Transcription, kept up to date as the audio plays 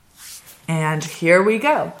And here we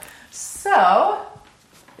go. So,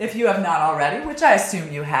 if you have not already, which I assume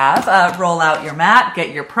you have, roll out your mat,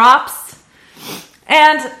 get your props,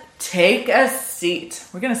 and take a seat.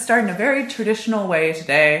 We're going to start in a very traditional way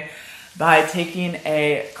today by taking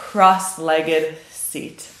a cross-legged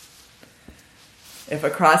seat. If a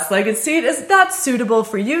cross-legged seat is not suitable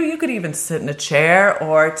for you, you could even sit in a chair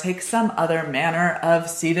or take some other manner of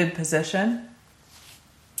seated position.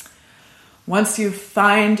 Once you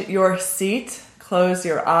find your seat, close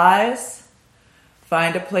your eyes,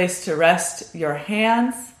 find a place to rest your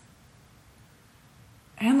hands,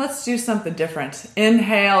 and let's do something different.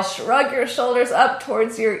 Inhale, shrug your shoulders up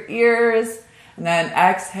towards your ears, and then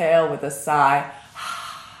exhale with a sigh.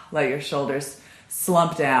 Let your shoulders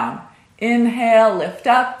slump down. Inhale, lift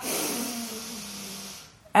up.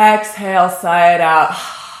 Exhale, sigh it out.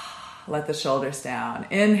 Let the shoulders down.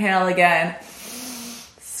 Inhale again.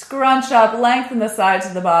 Scrunch up, lengthen the sides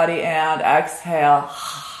of the body, and exhale.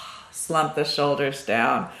 Slump the shoulders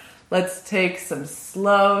down. Let's take some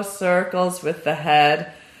slow circles with the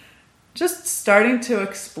head. Just starting to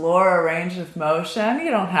explore a range of motion.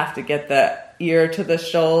 You don't have to get the ear to the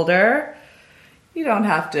shoulder. You don't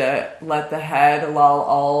have to let the head loll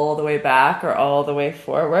all the way back or all the way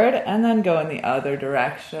forward and then go in the other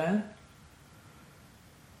direction.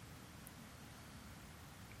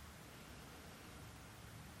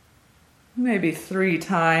 Maybe 3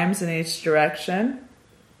 times in each direction.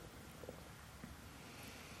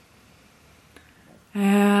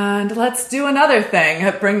 And let's do another thing.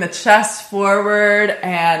 Bring the chest forward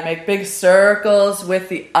and make big circles with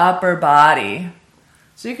the upper body.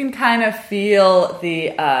 So you can kind of feel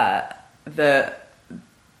the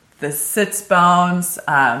sits bones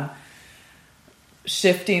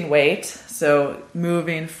shifting weight. So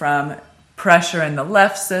moving from pressure in the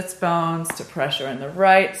left sits bones to pressure in the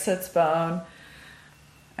right sits bone.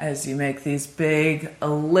 As you make these big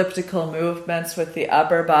elliptical movements with the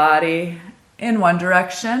upper body in one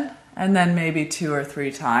direction, and then maybe 2 or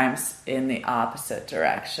 3 times in the opposite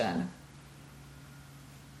direction.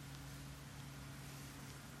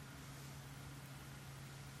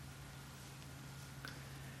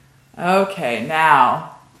 Okay,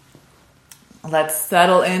 now let's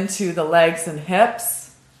settle into the legs and hips.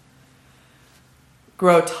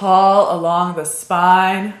 Grow tall along the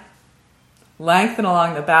spine, lengthen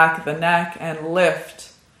along the back of the neck, and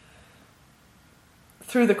lift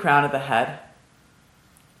through the crown of the head.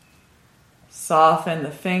 Soften the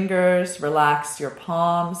fingers, relax your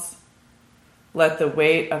palms. Let the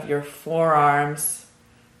weight of your forearms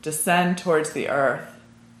descend towards the earth.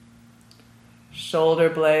 Shoulder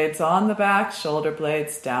blades on the back, shoulder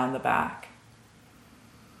blades down the back.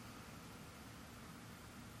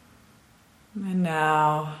 And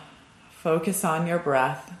now focus on your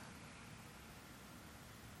breath.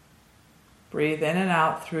 Breathe in and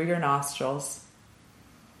out through your nostrils.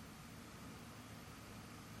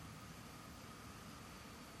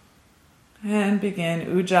 And begin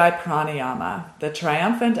Ujjayi Pranayama, the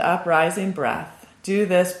triumphant uprising breath. Do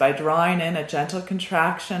this by drawing in a gentle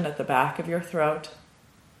contraction at the back of your throat.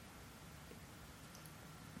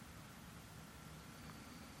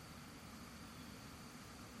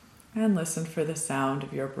 And listen for the sound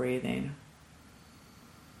of your breathing.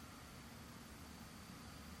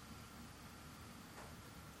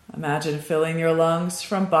 Imagine filling your lungs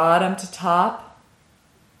from bottom to top.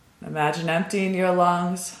 Imagine emptying your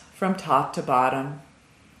lungs from top to bottom.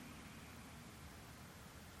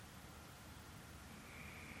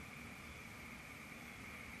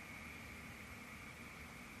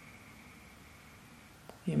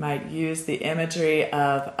 You might use the imagery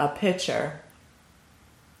of a pitcher.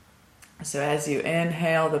 So as you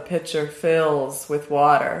inhale, the pitcher fills with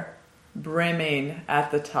water, brimming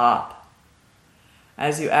at the top.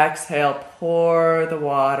 As you exhale, pour the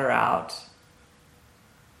water out,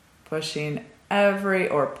 pouring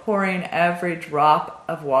every drop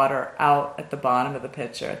of water out at the bottom of the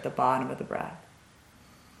pitcher, at the bottom of the breath.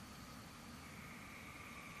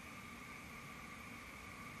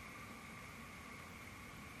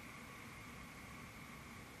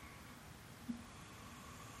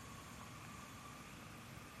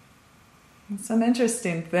 Some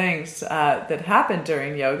interesting things that happen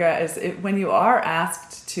during yoga is when you are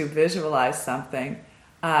asked to visualize something,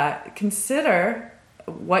 consider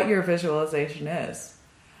what your visualization is.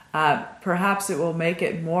 Perhaps it will make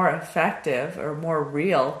it more effective or more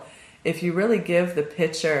real if you really give the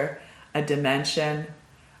picture a dimension,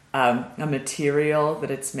 a material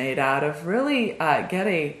that it's made out of. Really get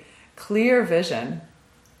a clear vision.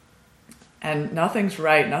 And nothing's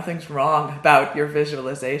right, nothing's wrong about your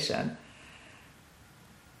visualization.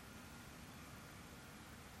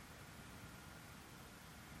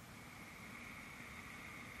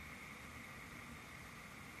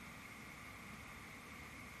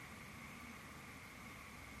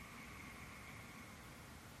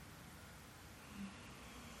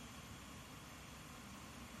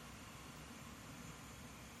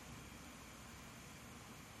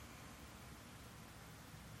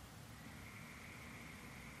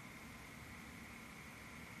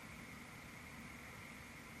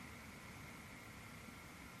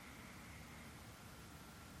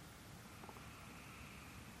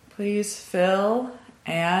 Please fill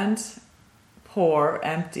and pour,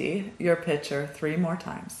 empty your pitcher 3 more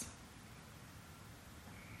times.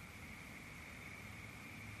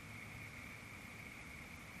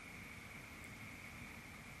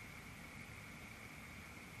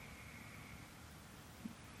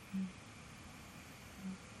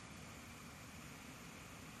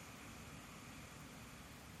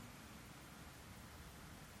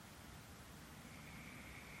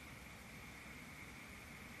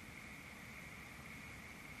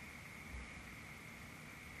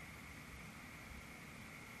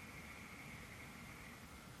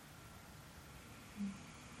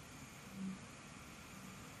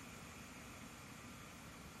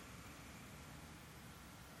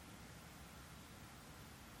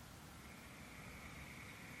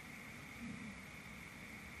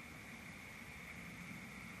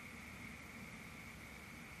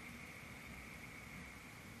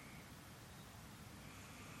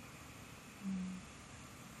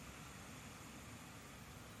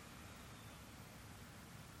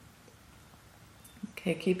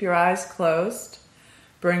 Okay, keep your eyes closed.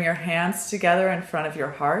 Bring your hands together in front of your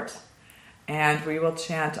heart, and we will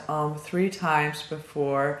chant Om 3 times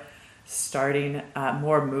before starting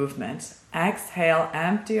more movement. Exhale,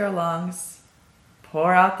 empty your lungs,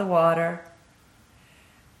 pour out the water.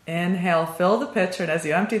 Inhale, fill the pitcher, and as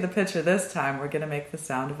you empty the pitcher this time, we're going to make the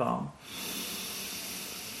sound of Om.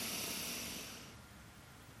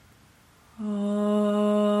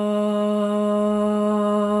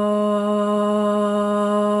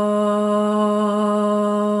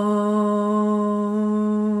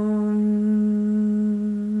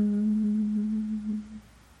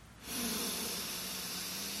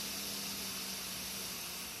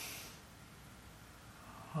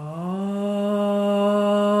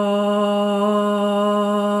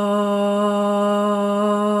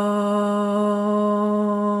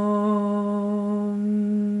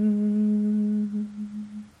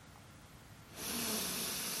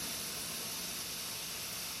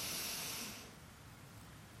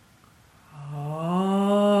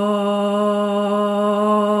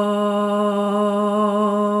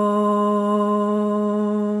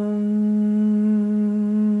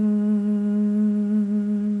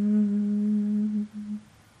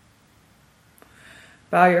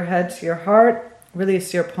 Bow your head to your heart,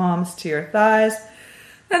 release your palms to your thighs,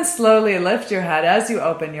 then slowly lift your head as you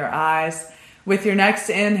open your eyes. With your next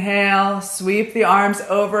inhale, sweep the arms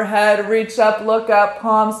overhead, reach up, look up,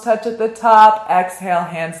 palms touch at the top. Exhale,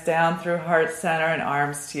 hands down through heart center and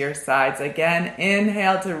arms to your sides. Again,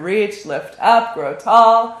 inhale to reach, lift up, grow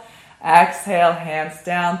tall. Exhale, hands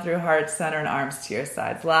down through heart center and arms to your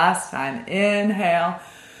sides. Last time, inhale.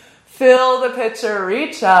 Fill the pitcher,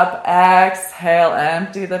 reach up, exhale,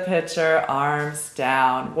 empty the pitcher, arms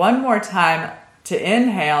down. One more time to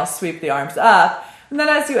inhale, sweep the arms up. And then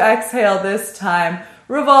as you exhale this time,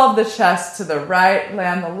 revolve the chest to the right,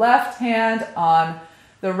 land the left hand on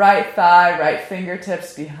the right thigh, right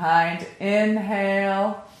fingertips behind.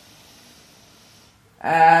 Inhale,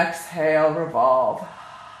 exhale, revolve.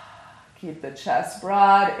 Keep the chest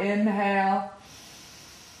broad, inhale.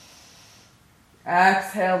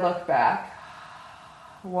 Exhale, look back.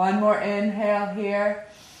 One more inhale here.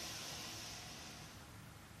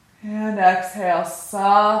 And exhale,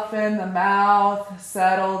 soften the mouth,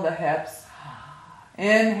 settle the hips.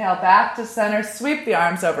 Inhale, back to center, sweep the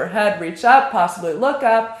arms overhead, reach up, possibly look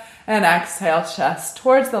up, and exhale, chest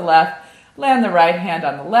towards the left. Land the right hand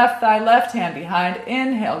on the left thigh, left hand behind.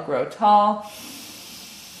 Inhale, grow tall.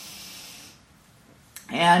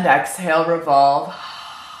 And exhale, revolve.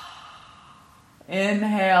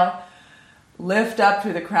 Inhale, lift up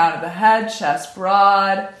through the crown of the head, chest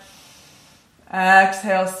broad.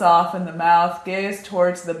 Exhale, soften the mouth, gaze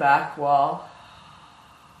towards the back wall.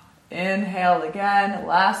 Inhale again,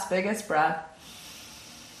 last biggest breath.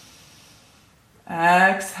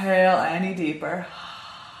 Exhale, any deeper.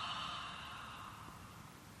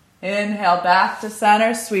 Inhale, back to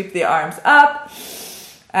center, sweep the arms up.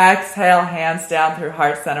 Exhale, hands down through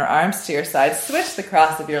heart center, arms to your side. Switch the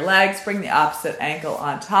cross of your legs. Bring the opposite ankle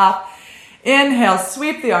on top. Inhale,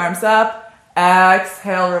 sweep the arms up.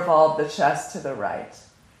 Exhale, revolve the chest to the right.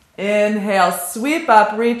 Inhale, sweep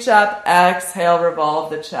up, reach up. Exhale,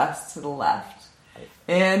 revolve the chest to the left.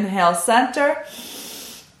 Inhale, center.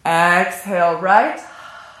 Exhale, right.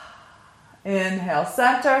 Inhale,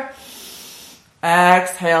 center.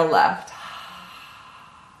 Exhale, left.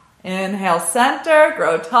 Inhale, center,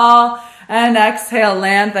 grow tall, and exhale,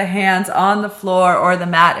 land the hands on the floor or the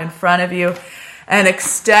mat in front of you, and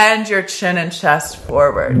extend your chin and chest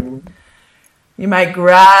forward. You might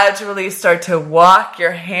gradually start to walk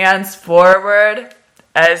your hands forward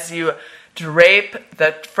as you drape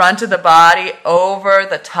the front of the body over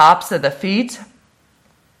the tops of the feet.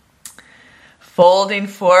 Folding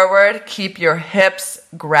forward, keep your hips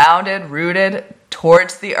grounded, rooted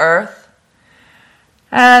towards the earth.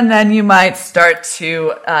 And then you might start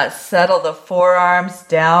to settle the forearms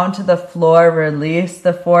down to the floor, release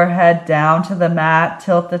the forehead down to the mat,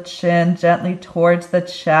 tilt the chin gently towards the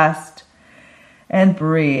chest, and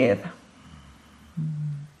breathe.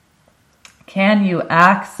 Can you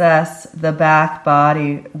access the back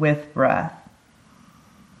body with breath?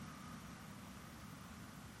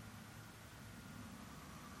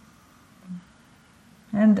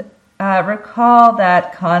 And recall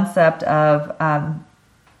that concept of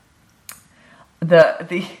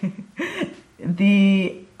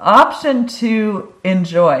the option to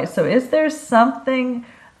enjoy. So is there something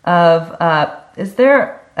is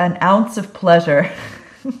there an ounce of pleasure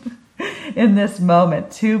in this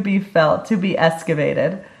moment to be felt, to be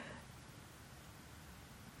excavated?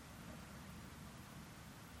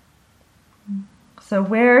 So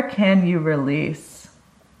where can you release?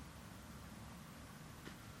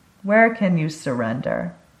 Where can you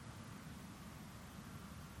surrender?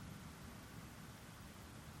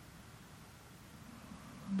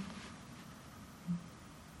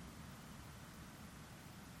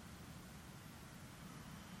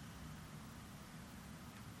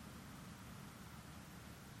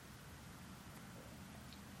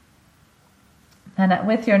 And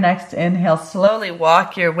with your next inhale, slowly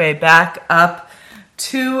walk your way back up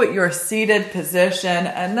to your seated position,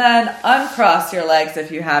 and then uncross your legs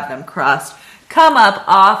if you have them crossed. Come up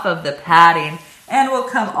off of the padding, and we'll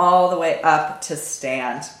come all the way up to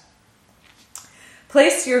stand.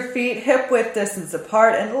 Place your feet hip-width distance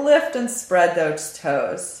apart and lift and spread those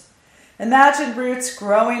toes. Imagine roots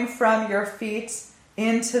growing from your feet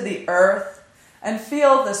into the earth, and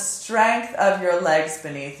feel the strength of your legs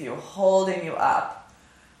beneath you, holding you up.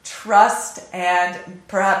 Trust and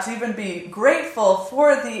perhaps even be grateful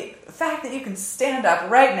for the fact that you can stand up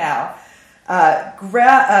right now.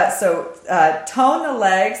 Tone the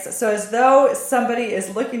legs, so as though somebody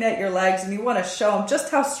is looking at your legs and you want to show them just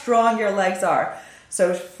how strong your legs are.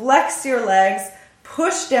 So flex your legs,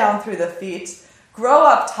 push down through the feet, grow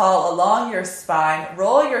up tall along your spine,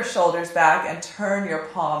 roll your shoulders back, and turn your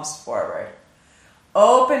palms forward.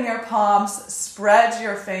 Open your palms, spread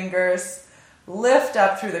your fingers, lift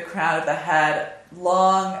up through the crown of the head,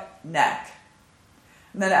 long neck.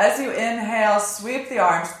 And then as you inhale, sweep the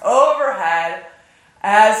arms overhead.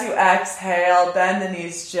 As you exhale, bend the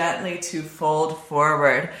knees gently to fold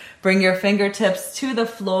forward. Bring your fingertips to the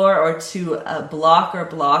floor or to a block or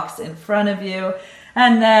blocks in front of you.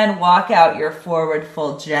 And then walk out your forward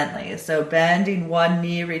fold gently. So bending one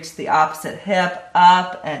knee, reach the opposite hip,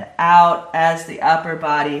 up and out as the upper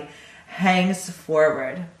body hangs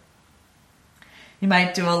forward. You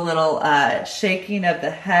might do a little shaking of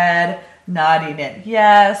the head, nodding it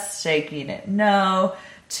yes, shaking it no,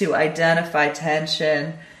 to identify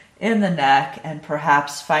tension in the neck and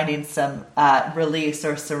perhaps finding some release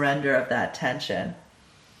or surrender of that tension.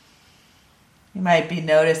 You might be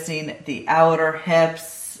noticing the outer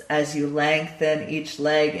hips as you lengthen each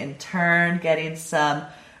leg in turn, getting some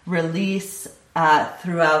release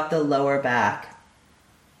throughout the lower back.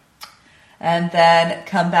 And then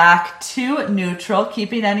come back to neutral,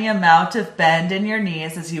 keeping any amount of bend in your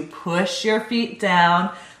knees as you push your feet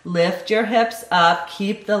down, lift your hips up,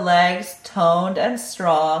 keep the legs toned and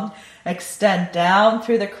strong, extend down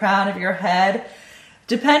through the crown of your head.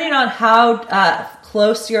 Depending on how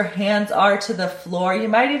close your hands are to the floor, you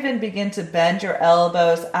might even begin to bend your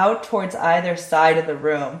elbows out towards either side of the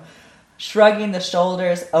room, shrugging the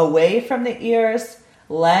shoulders away from the ears,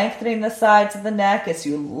 lengthening the sides of the neck as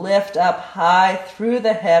you lift up high through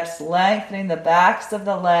the hips, lengthening the backs of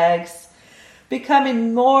the legs,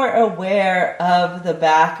 becoming more aware of the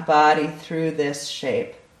back body through this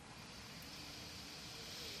shape.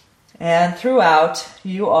 And throughout,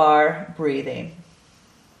 you are breathing.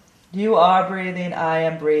 You are breathing, I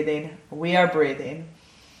am breathing, we are breathing.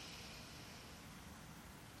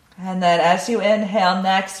 And then as you inhale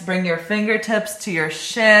next, bring your fingertips to your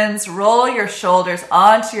shins, roll your shoulders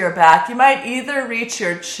onto your back. You might either reach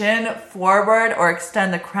your chin forward or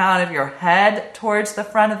extend the crown of your head towards the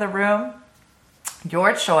front of the room.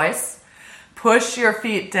 Your choice. Push your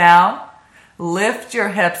feet down, lift your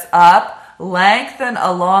hips up, lengthen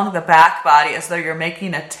along the back body as though you're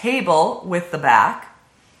making a table with the back.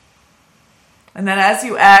 And then as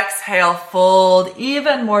you exhale, fold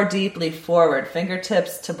even more deeply forward.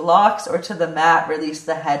 Fingertips to blocks or to the mat, release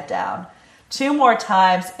the head down. 2 more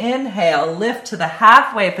times, inhale, lift to the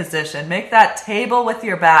halfway position. Make that table with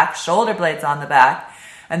your back, shoulder blades on the back.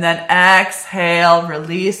 And then exhale,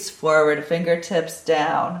 release forward, fingertips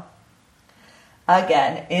down.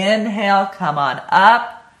 Again, inhale, come on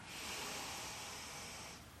up.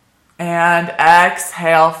 And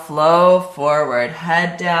exhale, flow forward,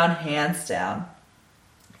 head down, hands down.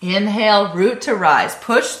 Inhale, root to rise.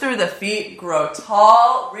 Push through the feet, grow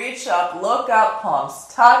tall, reach up, look up, palms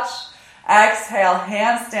touch. Exhale,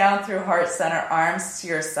 hands down through heart center, arms to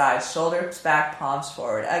your sides, shoulders back, palms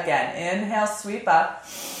forward. Again, inhale, sweep up.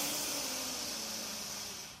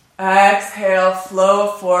 Exhale,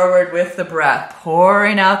 flow forward with the breath,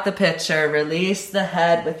 pouring out the pitcher. Release the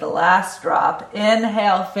head with the last drop.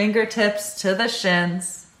 Inhale, fingertips to the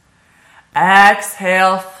shins.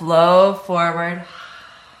 Exhale, flow forward.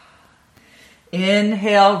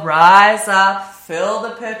 Inhale, rise up, fill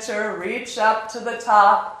the pitcher, reach up to the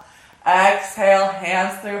top. Exhale,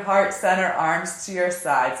 hands through heart center, arms to your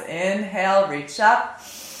sides. Inhale, reach up.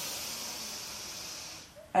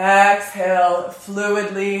 Exhale,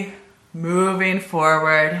 fluidly moving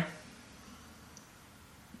forward.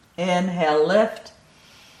 Inhale, lift.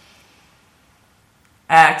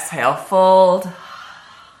 Exhale, fold.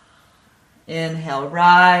 Inhale,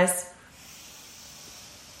 rise.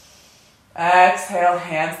 Exhale,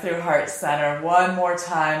 hands through heart center. One more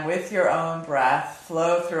time with your own breath.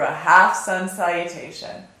 Flow through a half sun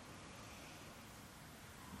salutation.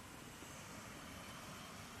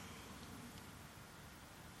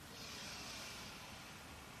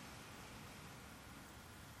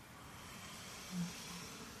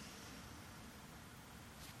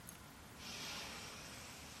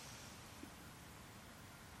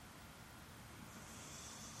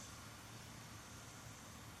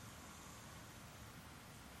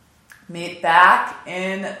 Meet back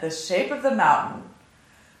in the shape of the mountain.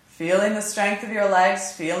 Feeling the strength of your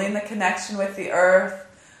legs, feeling the connection with the earth,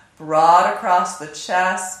 broad across the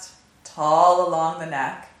chest, tall along the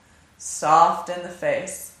neck, soft in the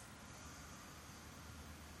face.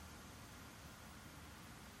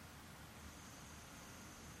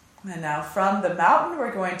 And now from the mountain,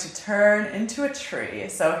 we're going to turn into a tree.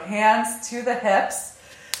 So hands to the hips.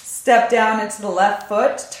 Step down into the left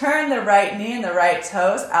foot, turn the right knee and the right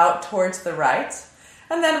toes out towards the right.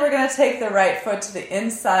 And then we're going to take the right foot to the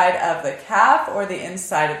inside of the calf or the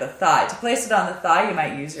inside of the thigh. To place it on the thigh, you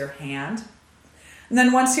might use your hand. And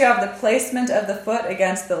then once you have the placement of the foot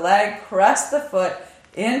against the leg, press the foot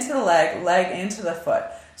into the leg, leg into the foot.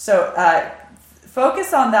 So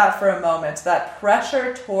focus on that for a moment, that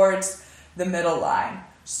pressure towards the middle line.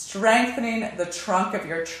 Strengthening the trunk of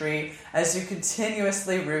your tree as you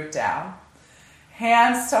continuously root down.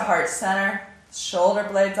 Hands to heart center, shoulder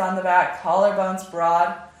blades on the back, collarbones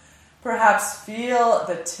broad. Perhaps feel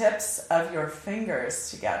the tips of your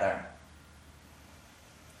fingers together.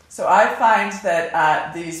 So I find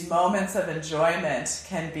that these moments of enjoyment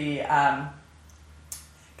can be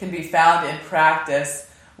found in practice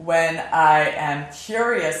when I am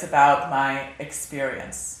curious about my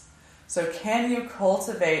experience. So can you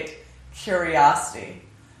cultivate curiosity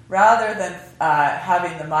rather than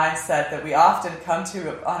having the mindset that we often come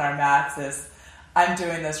to on our mats is, I'm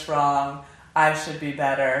doing this wrong, I should be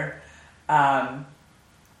better.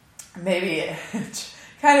 Maybe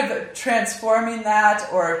kind of transforming that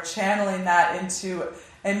or channeling that into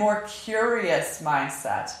a more curious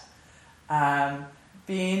mindset.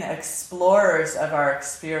 Being explorers of our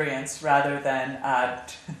experience rather than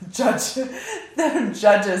judges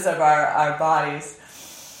of our bodies.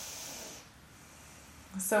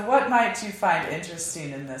 So what might you find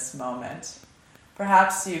interesting in this moment?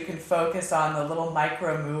 Perhaps you can focus on the little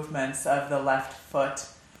micro movements of the left foot,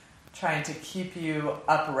 trying to keep you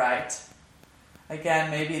upright.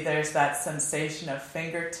 Again, maybe there's that sensation of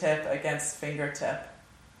fingertip against fingertip.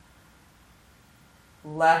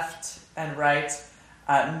 Left and right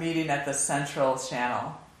meeting at the central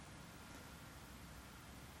channel.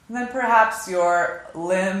 And then perhaps your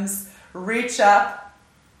limbs reach up,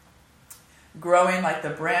 growing like the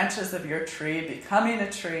branches of your tree, becoming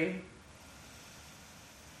a tree.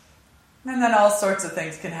 And then all sorts of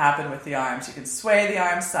things can happen with the arms. You can sway the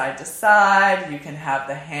arms side to side. You can have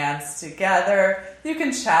the hands together. You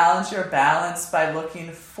can challenge your balance by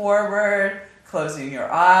looking forward, closing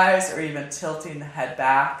your eyes, or even tilting the head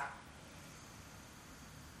back.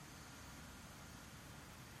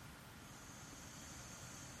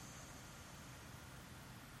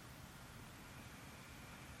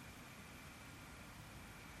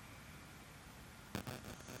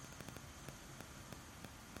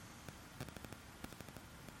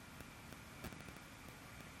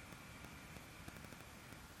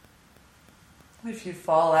 If you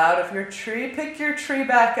fall out of your tree, pick your tree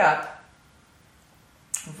back up.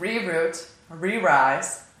 Reroot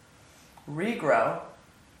re-rise, regrow.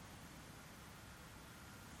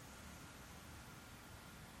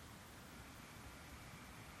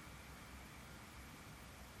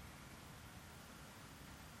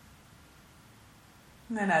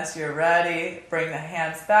 And then as you're ready, bring the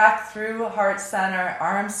hands back through heart center,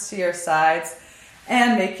 arms to your sides,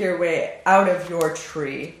 and make your way out of your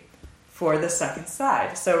tree for the second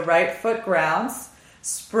side. So right foot grounds,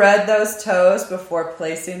 spread those toes before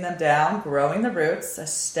placing them down, growing the roots,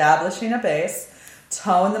 establishing a base,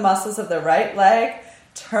 tone the muscles of the right leg,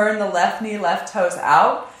 turn the left knee, left toes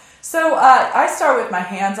out. So I start with my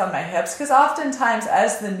hands on my hips because oftentimes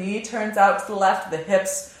as the knee turns out to the left, the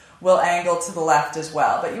hips will angle to the left as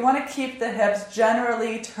well. But you want to keep the hips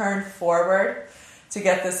generally turned forward to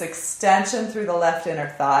get this extension through the left inner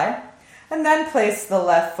thigh. And then place the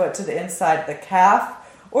left foot to the inside of the calf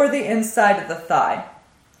or the inside of the thigh.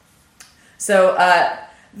 So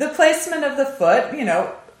the placement of the foot,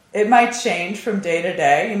 it might change from day to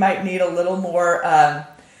day. You might need a little more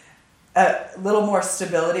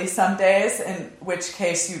stability some days, in which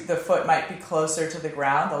case the foot might be closer to the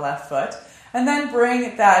ground, the left foot. And then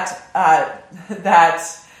bring that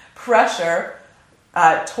pressure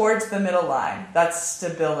towards the middle line. That's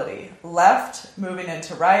stability. Left moving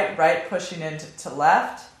into right, right pushing into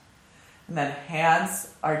left. And then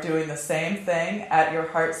hands are doing the same thing at your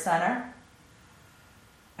heart center.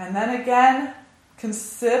 And then again,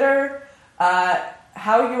 consider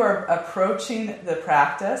how you are approaching the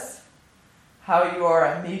practice, how you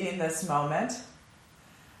are meeting this moment.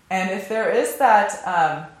 And if there is that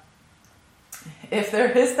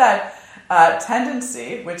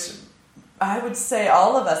tendency, which I would say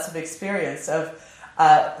all of us have experienced,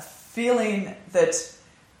 of feeling that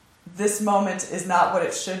this moment is not what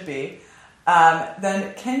it should be,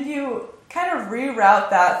 then can you kind of reroute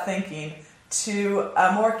that thinking to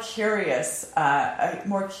a more curious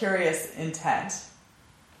intent?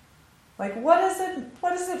 Like, what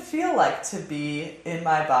does it feel like to be in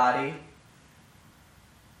my body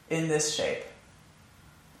in this shape?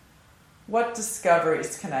 What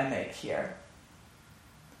discoveries can I make here?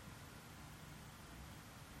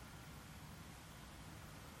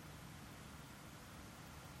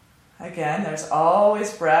 Again, there's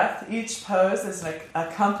always breath. Each pose is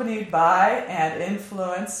accompanied by and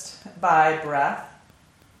influenced by breath.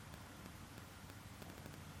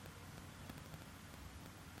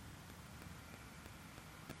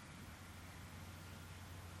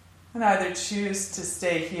 And either choose to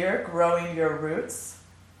stay here, growing your roots,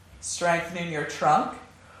 strengthening your trunk,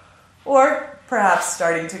 or perhaps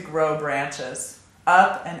starting to grow branches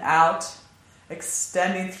up and out,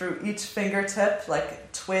 extending through each fingertip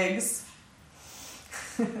like twigs.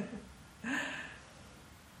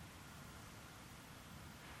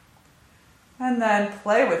 And then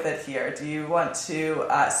play with it here. Do you want to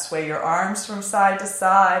sway your arms from side to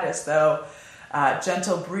side as though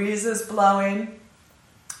gentle breeze is blowing?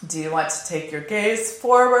 Do you want to take your gaze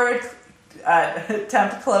forward,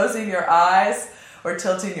 attempt closing your eyes, or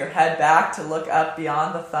tilting your head back to look up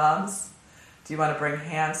beyond the thumbs? Do you want to bring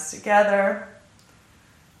hands together?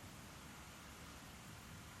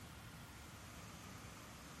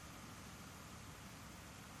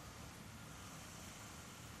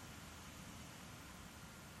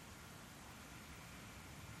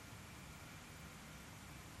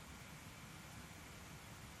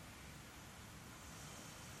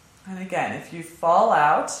 And again, if you fall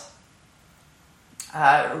out,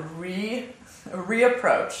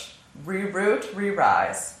 reapproach, reroot,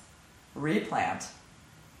 re-rise, replant,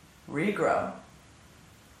 regrow.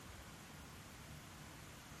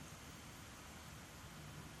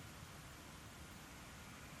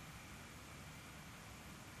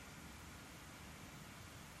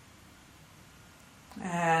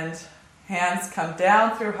 And hands come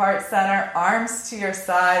down through heart center, arms to your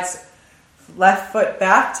sides, left foot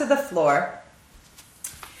back to the floor.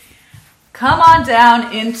 Come on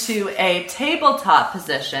down into a tabletop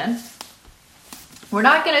position. We're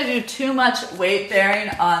not going to do too much weight bearing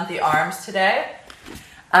on the arms today,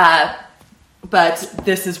 but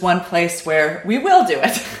this is one place where we will do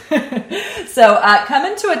it. So come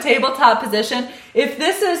into a tabletop position. If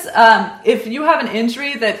this is, if you have an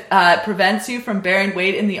injury that prevents you from bearing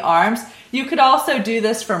weight in the arms, you could also do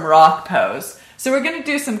this from rock pose. So we're going to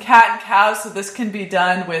do some cat and cow, so this can be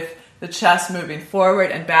done with the chest moving forward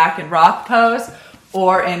and back in rock pose,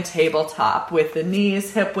 or in tabletop with the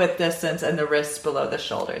knees hip width distance and the wrists below the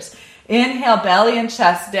shoulders. Inhale, belly and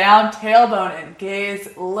chest down, tailbone and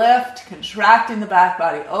gaze, lift, contracting the back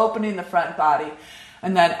body, opening the front body.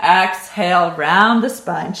 And then exhale, round the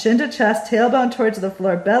spine, chin to chest, tailbone towards the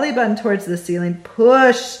floor, belly button towards the ceiling.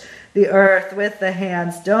 Push the earth with the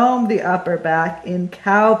hands. Dome the upper back in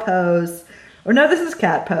cow pose. Or no, this is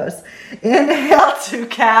cat pose. Inhale to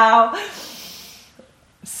cow.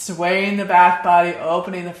 Swaying the back body,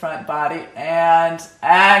 opening the front body, and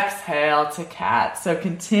exhale to cat. So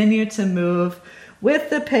continue to move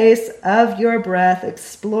with the pace of your breath,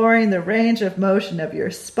 exploring the range of motion of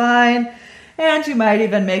your spine. And you might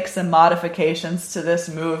even make some modifications to this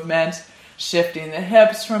movement, shifting the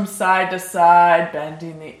hips from side to side,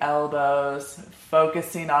 bending the elbows,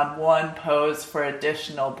 focusing on one pose for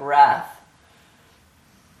additional breath.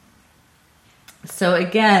 So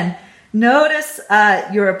again, notice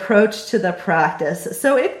your approach to the practice.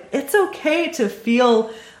 So it's okay to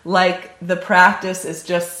feel like the practice is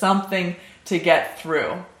just something to get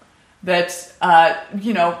through. That,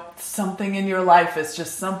 something in your life is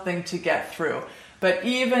just something to get through. But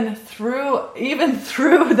even through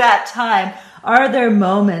that time, are there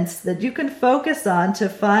moments that you can focus on to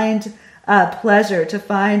find pleasure, to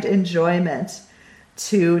find enjoyment,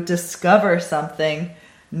 to discover something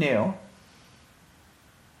new?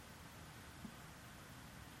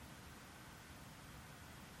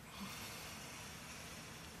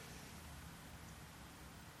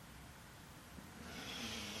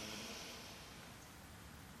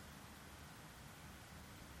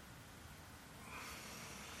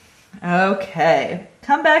 Okay,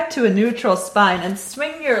 come back to a neutral spine and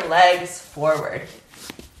swing your legs forward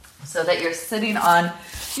so that you're sitting on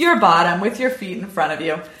your bottom with your feet in front of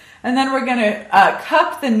you. And then we're going to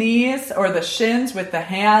cup the knees or the shins with the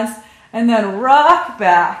hands and then rock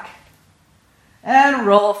back and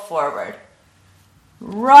roll forward.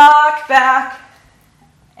 Rock back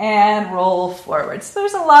and roll forward. So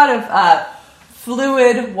there's a lot of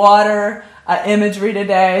fluid water imagery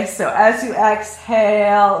today. So as you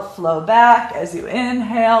exhale, flow back. As you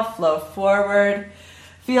inhale, flow forward.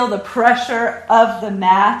 Feel the pressure of the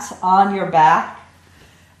mat on your back.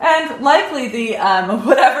 And likely the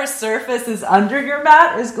whatever surface is under your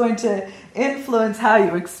mat is going to influence how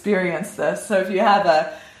you experience this. So if you have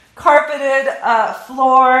a carpeted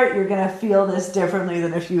floor, you're going to feel this differently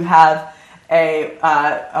than if you have a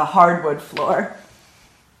hardwood floor.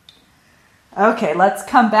 Okay, let's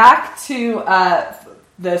come back to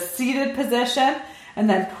the seated position and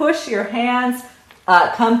then push your hands,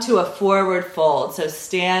 come to a forward fold. So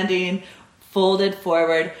standing, folded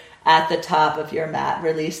forward at the top of your mat.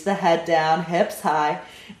 Release the head down, hips high.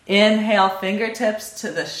 Inhale, fingertips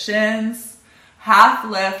to the shins. Half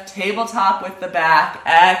lift, tabletop with the back.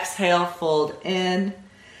 Exhale, fold in.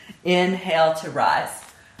 Inhale to rise.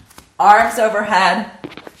 Arms overhead.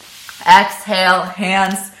 Exhale,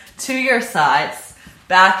 hands to your sides,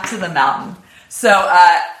 back to the mountain. So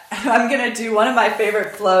I'm going to do one of my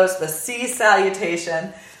favorite flows, the C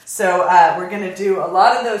salutation. So we're going to do a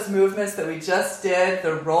lot of those movements that we just did,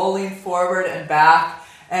 the rolling forward and back,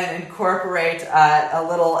 and incorporate a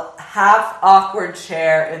little half awkward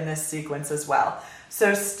chair in this sequence as well.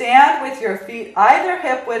 So stand with your feet either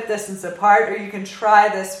hip width distance apart, or you can try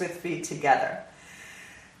this with feet together.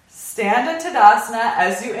 Stand in Tadasana.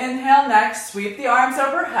 As you inhale next, sweep the arms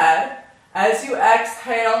overhead. As you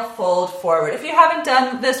exhale, fold forward. If you haven't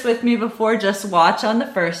done this with me before, just watch on the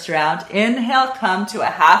first round. Inhale, come to a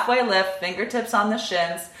halfway lift, fingertips on the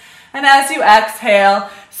shins. And as you exhale,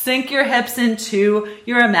 sink your hips into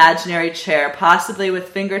your imaginary chair, possibly with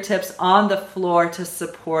fingertips on the floor to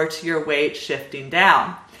support your weight shifting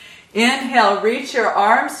down. Inhale, reach your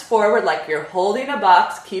arms forward like you're holding a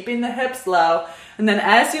box, keeping the hips low. And then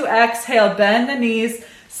as you exhale, bend the knees,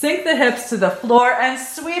 sink the hips to the floor, and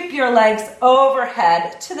sweep your legs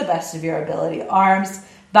overhead to the best of your ability. Arms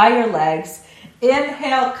by your legs.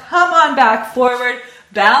 Inhale, come on back forward.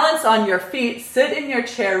 Balance on your feet. Sit in your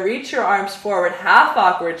chair. Reach your arms forward. Half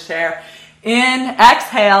awkward chair.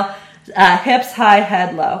 Exhale, hips high,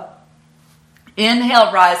 head low.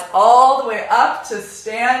 Inhale, rise all the way up to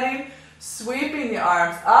standing, sweeping the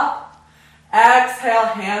arms up. Exhale,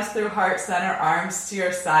 hands through heart center, arms to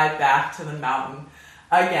your side, back to the mountain.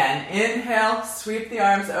 Again, inhale, sweep the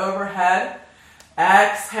arms overhead.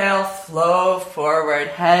 Exhale, flow forward,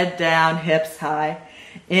 head down, hips high.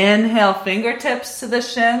 Inhale, fingertips to the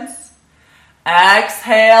shins.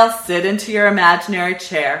 Exhale, sit into your imaginary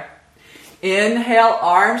chair. Inhale,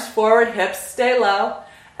 arms forward, hips stay low.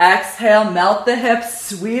 Exhale, melt the hips,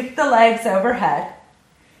 sweep the legs overhead.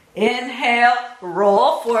 Inhale,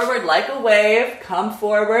 roll forward like a wave, come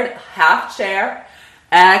forward, half chair.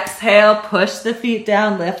 Exhale, push the feet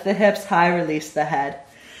down, lift the hips high, release the head.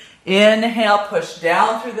 Inhale, push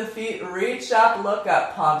down through the feet, reach up, look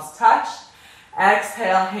up, palms touch.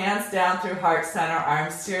 Exhale, hands down through heart center,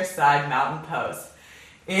 arms to your side, mountain pose.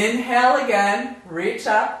 Inhale again, reach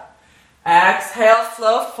up. Exhale,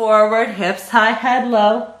 flow forward, hips high, head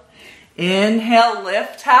low. Inhale,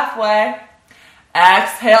 lift halfway.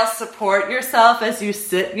 Exhale, support yourself as you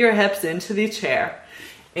sit your hips into the chair.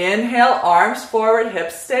 Inhale, arms forward,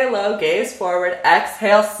 hips stay low, gaze forward.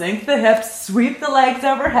 Exhale, sink the hips, sweep the legs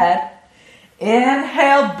overhead.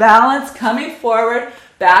 Inhale, balance coming forward,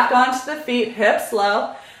 back onto the feet, hips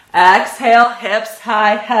low. Exhale, hips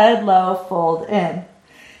high, head low, fold in.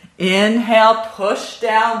 Inhale, push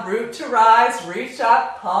down, root to rise, reach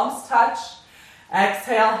up, palms touch.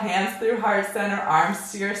 Exhale, hands through heart center,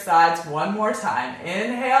 arms to your sides. One more time.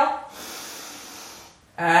 Inhale.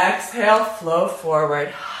 Exhale, flow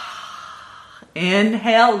forward.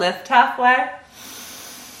 Inhale, lift halfway.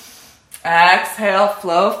 Exhale,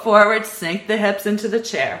 flow forward, sink the hips into the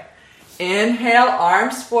chair. Inhale,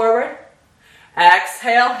 arms forward.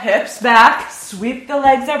 Exhale, hips back, sweep the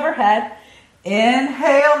legs overhead.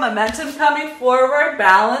 Inhale, momentum coming forward,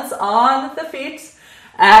 balance on the feet.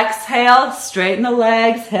 Exhale, straighten the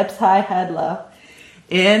legs, hips high, head low.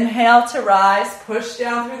 Inhale to rise, push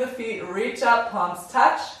down through the feet, reach up, palms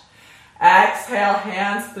touch. Exhale,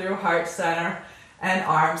 hands through heart center and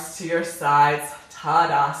arms to your sides,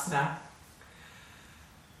 Tadasana.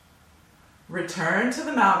 Return to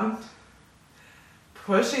the mountain,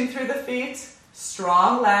 pushing through the feet,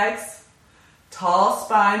 strong legs, tall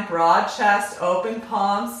spine, broad chest, open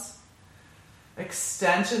palms,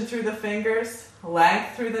 extension through the fingers,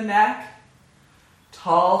 length through the neck,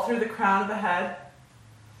 tall through the crown of the head.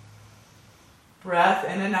 Breath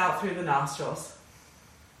in and out through the nostrils.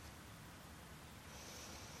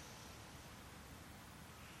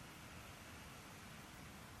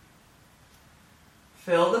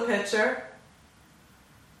 Fill the pitcher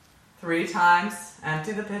 3 times.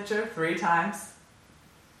 Empty the pitcher 3 times.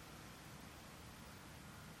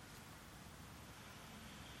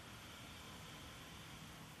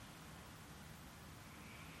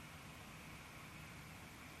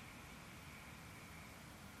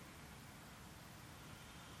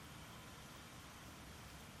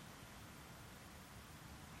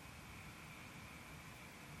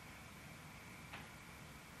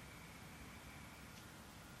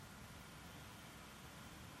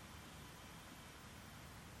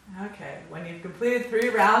 Okay, when you've completed 3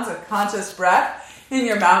 rounds of conscious breath in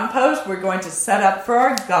your mountain pose, we're going to set up for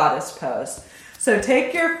our goddess pose. So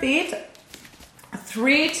take your feet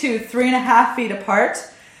 3 to 3.5 feet apart.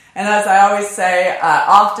 And as I always say,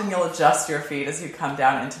 often you'll adjust your feet as you come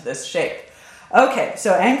down into this shape. Okay,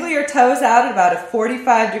 so angle your toes out at about a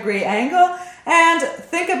 45-degree angle and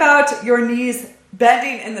think about your knees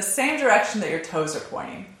bending in the same direction that your toes are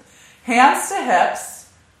pointing. Hands to hips.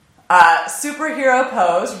 Superhero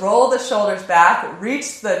pose, roll the shoulders back,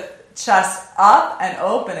 reach the chest up and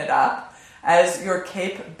open it up as your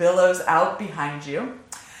cape billows out behind you.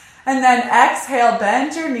 And then exhale,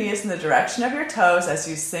 bend your knees in the direction of your toes as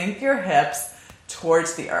you sink your hips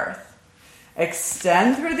towards the earth.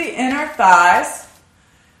 Extend through the inner thighs,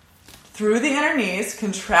 through the inner knees,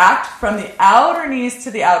 contract from the outer knees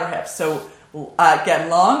to the outer hips. So get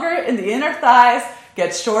longer in the inner thighs,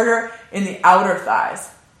 get shorter in the outer thighs.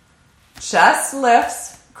 Chest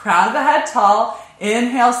lifts, crown of the head tall.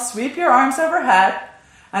 Inhale, sweep your arms overhead.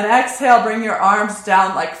 And exhale, bring your arms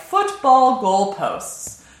down like football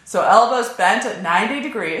goalposts. So elbows bent at 90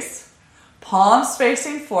 degrees. Palms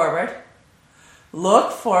facing forward.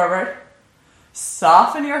 Look forward.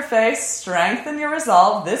 Soften your face. Strengthen your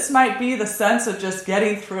resolve. This might be the sense of just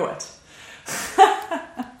getting through it.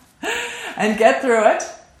 And get through it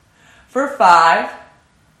for 5,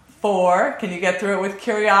 4, can you get through it with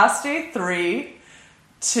curiosity? 3,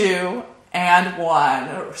 2, and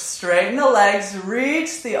 1. Straighten the legs,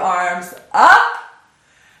 reach the arms up.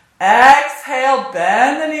 Exhale,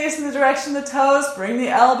 bend the knees in the direction of the toes. Bring the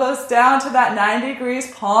elbows down to that 90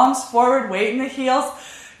 degrees. Palms forward, weight in the heels.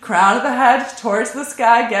 Crown of the head towards the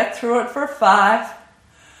sky. Get through it for 5,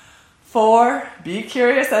 4. Be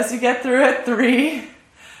curious as you get through it. 3,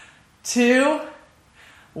 2,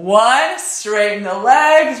 1, straighten the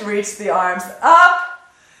legs, reach the arms up.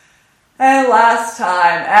 And last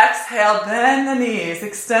time, exhale, bend the knees,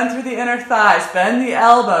 extend through the inner thighs, bend the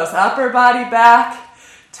elbows, upper body back,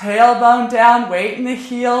 tailbone down, weight in the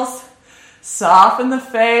heels, soften the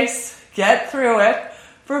face, get through it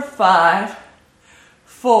for 5,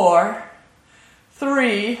 4,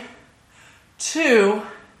 3, 2,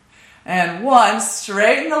 and 1.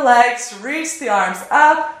 Straighten the legs, reach the arms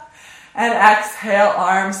up. And exhale,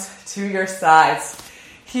 arms to your sides.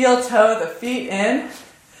 Heel toe the feet in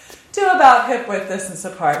to about hip width distance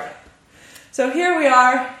apart. So here we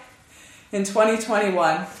are in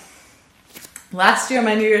 2021. Last year,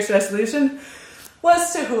 my New Year's resolution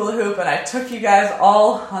was to hula hoop, and I took you guys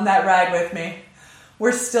all on that ride with me.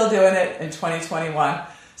 We're still doing it in 2021.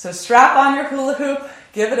 So strap on your hula hoop,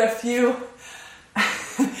 give it a few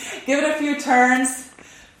turns,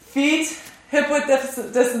 feet hip width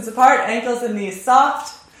distance apart, ankles and knees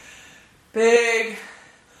soft, big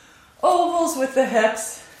ovals with the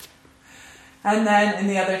hips, and then in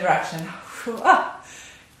the other direction. Hula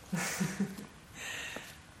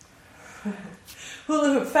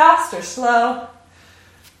hoop fast or slow,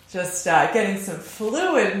 just getting some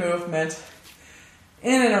fluid movement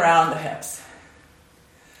in and around the hips.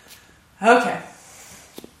 Okay.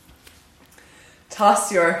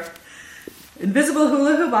 Toss your invisible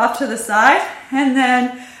hula hoop off to the side, and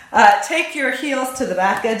then take your heels to the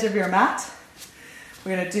back edge of your mat.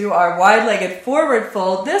 We're going to do our wide-legged forward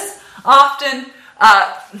fold. This often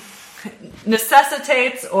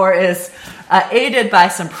necessitates or is aided by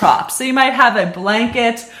some props. So you might have a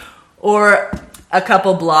blanket or a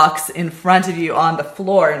couple blocks in front of you on the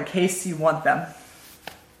floor in case you want them.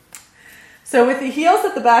 So with the heels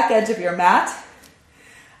at the back edge of your mat,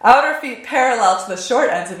 outer feet parallel to the short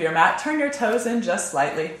ends of your mat, turn your toes in just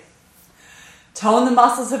slightly. Tone the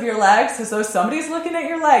muscles of your legs as though somebody's looking at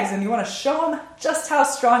your legs and you want to show them just how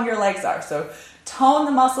strong your legs are. So tone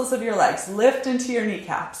the muscles of your legs. Lift into your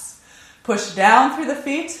kneecaps. Push down through the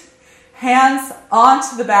feet. Hands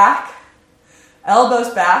onto the back.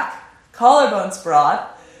 Elbows back. Collarbones broad.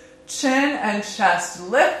 Chin and chest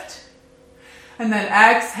lift. And then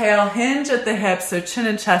exhale, hinge at the hips so chin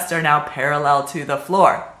and chest are now parallel to the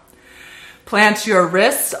floor. Plant your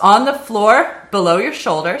wrists on the floor below your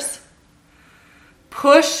shoulders.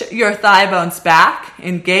 Push your thigh bones back.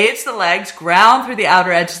 Engage the legs. Ground through the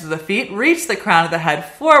outer edges of the feet. Reach the crown of the head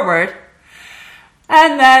forward.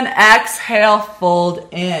 And then exhale, fold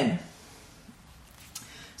in.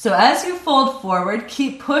 So as you fold forward,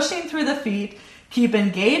 keep pushing through the feet. Keep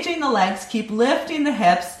engaging the legs. Keep lifting the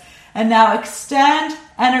hips. And now extend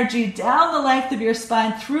energy down the length of your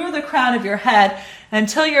spine through the crown of your head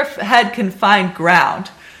until your head can find ground.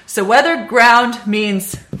 So whether ground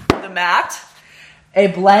means the mat, a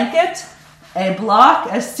blanket, a block,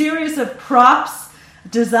 a series of props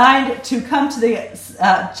designed to come to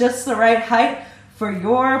the just the right height for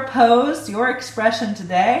your pose, your expression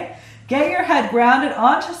today. Get your head grounded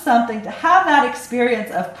onto something to have that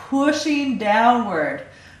experience of pushing downward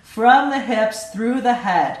from the hips through the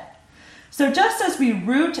head. So just as we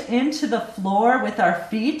root into the floor with our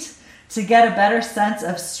feet to get a better sense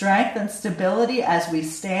of strength and stability as we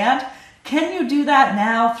stand, can you do that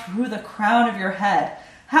now through the crown of your head?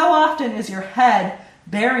 How often is your head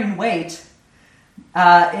bearing weight?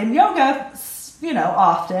 In yoga,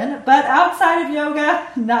 often, but outside of yoga,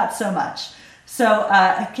 not so much. So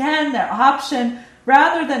again, the option,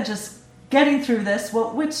 rather than just getting through this,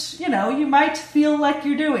 which you might feel like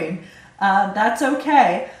you're doing, that's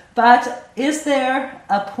okay. But is there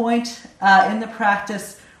a point in the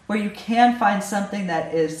practice where you can find something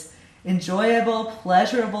that is enjoyable,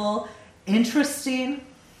 pleasurable, interesting?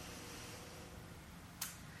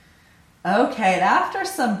 Okay, and after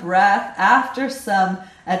some breath, after some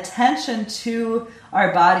attention to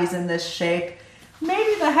our bodies in this shape,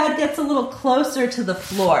 maybe the head gets a little closer to the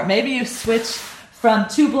floor. Maybe you switch from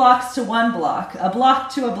 2 blocks to 1 block, a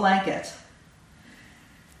block to a blanket.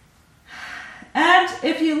 And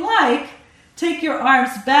if you like, take your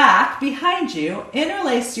arms back behind you,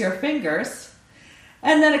 interlace your fingers,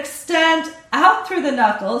 and then extend out through the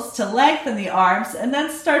knuckles to lengthen the arms, and then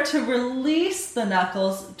start to release the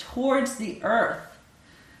knuckles towards the earth.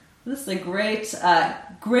 This is a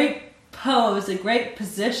great pose, a great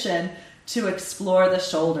position to explore the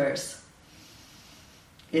shoulders.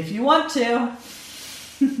 If you want to.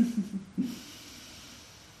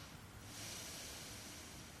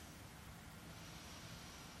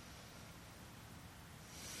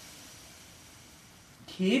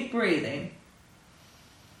 Keep breathing.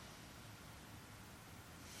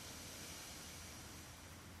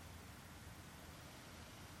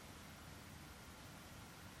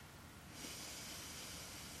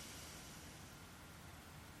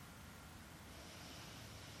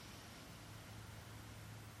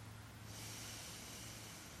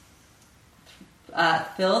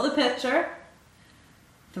 Fill the pitcher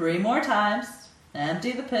 3 more times.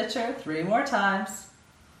 Empty the pitcher 3 more times.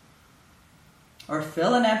 Or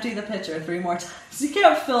fill and empty the pitcher 3 more times. You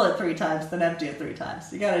can't fill it 3 times, then empty it 3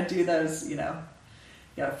 times. You got to do those, you got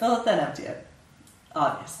to fill it, then empty it,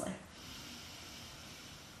 obviously.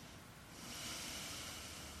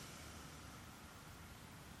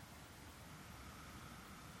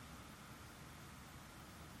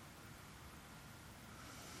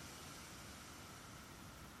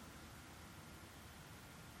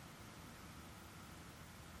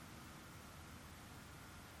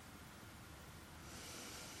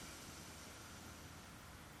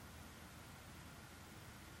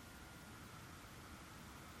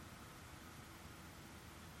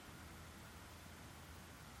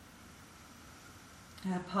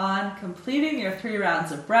 And upon completing your 3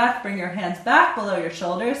 rounds of breath, bring your hands back below your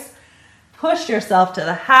shoulders. Push yourself to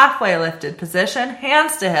the halfway lifted position,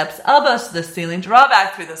 hands to hips, elbows to the ceiling, draw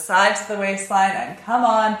back through the sides of the waistline, and come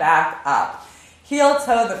on back up. Heel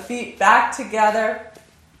toe the feet back together.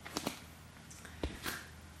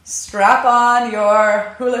 Strap on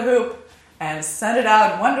your hula hoop and send it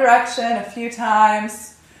out in one direction a few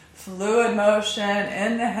times. Fluid motion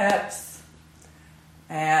in the hips.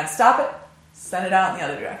 And stop it. Send it out in the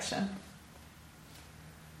other direction.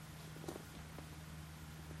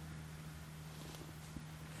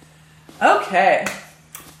 Okay.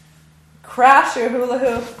 Crash your hula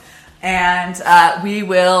hoop, and we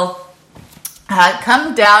will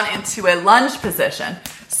come down into a lunge position.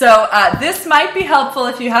 So this might be helpful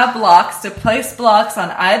if you have blocks, to place blocks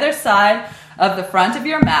on either side of the front of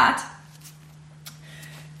your mat.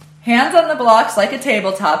 Hands on the blocks like a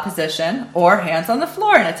tabletop position, or hands on the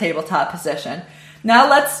floor in a tabletop position. Now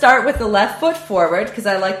let's start with the left foot forward, because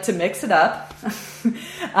I like to mix it up.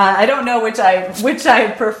 I don't know which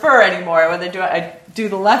I prefer anymore, whether I do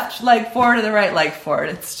the left leg forward or the right leg forward.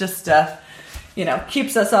 It's just,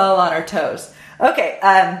 keeps us all on our toes. Okay,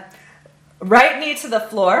 right knee to the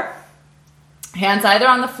floor. Hands either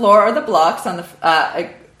on the floor or the blocks on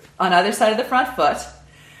either side of the front foot.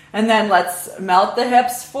 And then let's melt the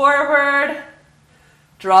hips forward,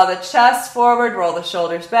 draw the chest forward, roll the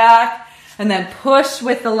shoulders back, and then push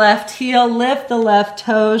with the left heel, lift the left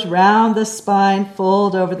toes, round the spine,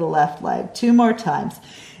 fold over the left leg. 2 more times.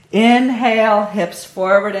 Inhale, hips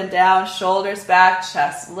forward and down, shoulders back,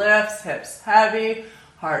 chest lifts, hips heavy,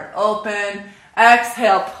 heart open.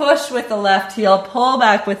 Exhale, push with the left heel, pull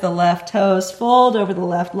back with the left toes, fold over the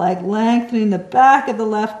left leg, lengthening the back of the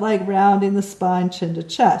left leg, rounding the spine, chin to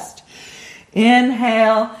chest.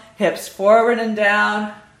 Inhale, hips forward and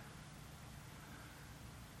down.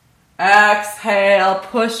 Exhale,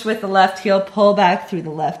 push with the left heel, pull back through the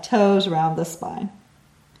left toes, round the spine.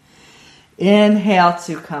 Inhale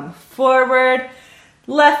to come forward,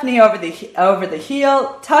 left knee over the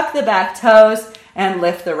heel, tuck the back toes, and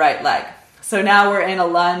lift the right leg. So now we're in a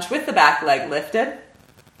lunge with the back leg lifted.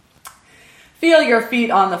 Feel your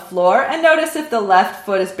feet on the floor and notice if the left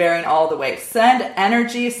foot is bearing all the weight. Send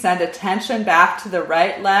energy, send attention back to the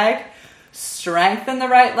right leg. Strengthen the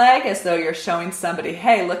right leg as though you're showing somebody,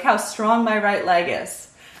 hey, look how strong my right leg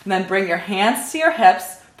is. And then bring your hands to your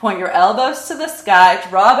hips, point your elbows to the sky,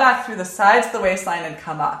 draw back through the sides of the waistline and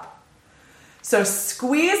come up. So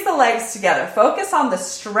squeeze the legs together. Focus on the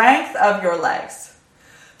strength of your legs.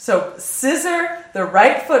 So scissor the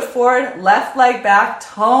right foot forward, left leg back,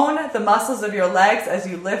 tone the muscles of your legs as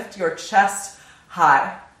you lift your chest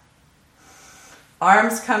high.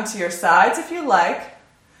 Arms come to your sides if you like.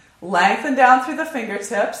 Lengthen down through the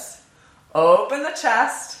fingertips. Open the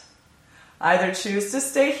chest. Either choose to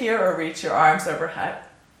stay here or reach your arms overhead.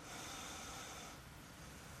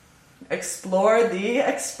 Explore the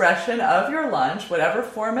expression of your lunge, whatever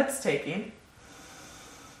form it's taking.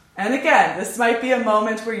 And again, this might be a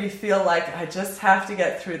moment where you feel like, I just have to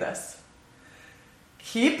get through this.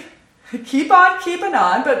 Keep on keeping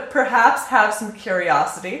on, but perhaps have some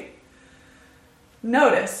curiosity.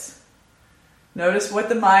 Notice what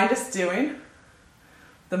the mind is doing.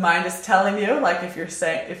 The mind is telling you, like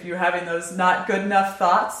if you're having those not good enough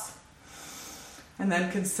thoughts, and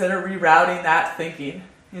then consider rerouting that thinking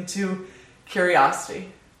into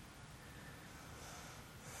curiosity.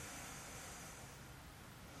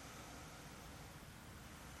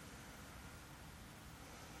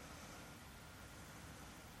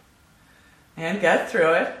 And get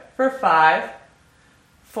through it for 5,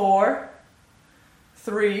 4,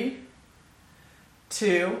 3,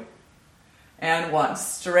 2, and 1.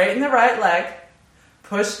 Straighten the right leg.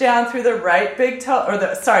 Push down through the right big toe,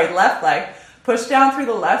 left leg. Push down through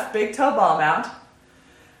the left big toe ball mount.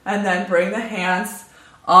 And then bring the hands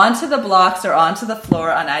onto the blocks or onto the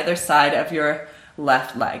floor on either side of your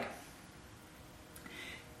left leg.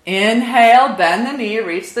 Inhale, bend the knee,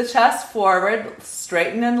 reach the chest forward,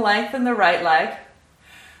 straighten and lengthen the right leg.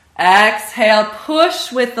 Exhale,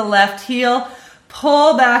 push with the left heel,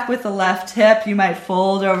 pull back with the left hip. You might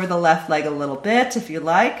fold over the left leg a little bit if you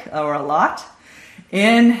like, or a lot.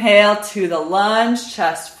 Inhale to the lunge,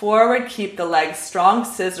 chest forward, keep the legs strong,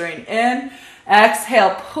 scissoring in.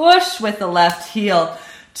 Exhale, push with the left heel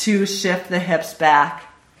to shift the hips back.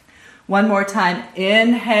 One more time,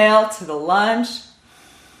 inhale to the lunge.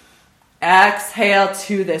 Exhale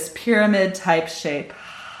to this pyramid type shape.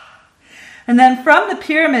 And then from the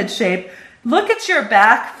pyramid shape, look at your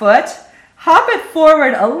back foot, hop it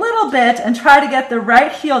forward a little bit and try to get the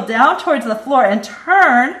right heel down towards the floor and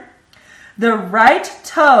turn the right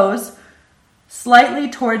toes slightly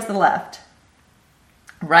towards the left.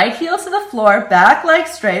 Right heel to the floor, back leg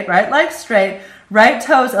straight, right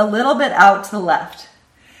toes a little bit out to the left.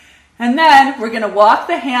 And then we're going to walk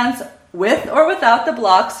the hands with or without the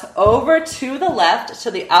blocks over to the left,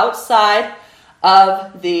 to the outside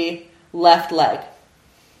of the left leg.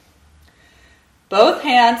 Both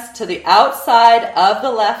hands to the outside of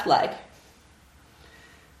the left leg.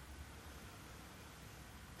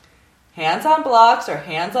 Hands on blocks or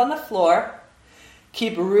hands on the floor.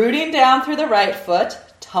 Keep rooting down through the right foot.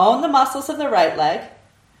 Tone the muscles of the right leg.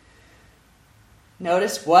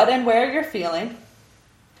 Notice what and where you're feeling.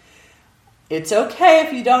 It's okay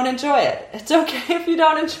if you don't enjoy it. It's okay if you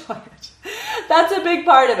don't enjoy it. That's a big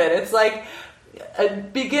part of it. It's like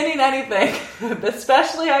beginning anything,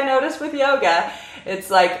 especially I notice with yoga, it's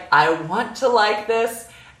like, I want to like this.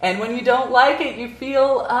 And when you don't like it, you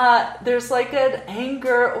feel there's like an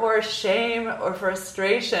anger or shame or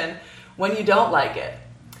frustration when you don't like it.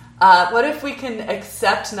 What if we can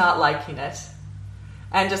accept not liking it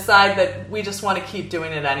and decide that we just want to keep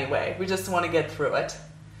doing it anyway? We just want to get through it.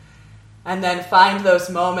 And then find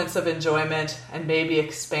those moments of enjoyment and maybe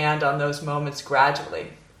expand on those moments gradually,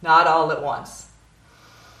 not all at once.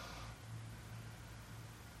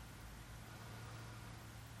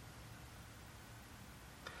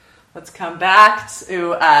 Let's come back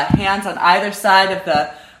to hands on either side of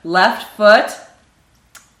the left foot.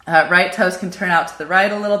 Right toes can turn out to the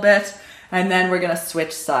right a little bit. And then we're going to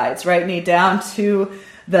switch sides. Right knee down to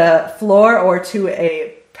the floor or to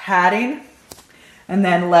a padding. And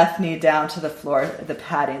then left knee down to the floor, the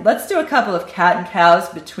padding. Let's do a couple of cat and cows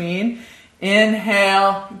between.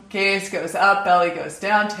 Inhale, gaze goes up, belly goes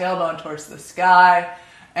down, tailbone towards the sky.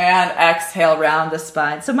 And exhale, round the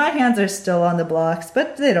spine. So my hands are still on the blocks,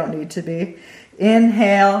 but they don't need to be.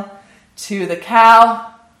 Inhale to the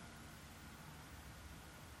cow.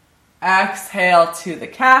 Exhale to the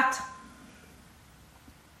cat.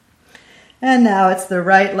 And now it's the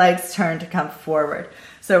right leg's turn to come forward.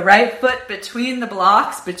 So right foot between the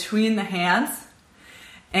blocks, between the hands.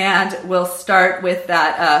 And we'll start with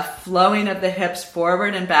that flowing of the hips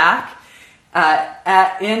forward and back.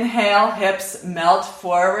 At inhale, hips melt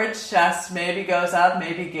forward, chest maybe goes up,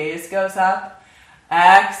 maybe gaze goes up.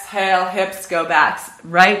 Exhale, hips go back.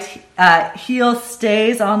 Right heel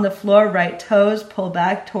stays on the floor, right toes pull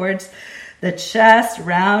back towards the chest,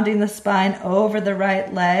 rounding the spine over the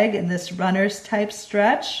right leg in this runner's type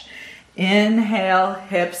stretch. Inhale,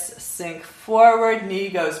 hips sink forward, knee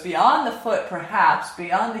goes beyond the foot perhaps,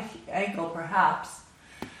 beyond the ankle perhaps.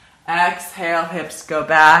 Exhale, hips go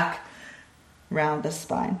back, round the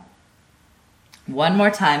spine. One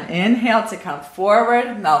more time. Inhale to come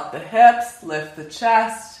forward, melt the hips, lift the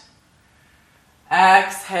chest.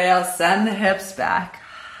 Exhale, send the hips back.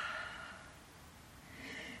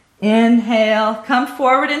 Inhale, come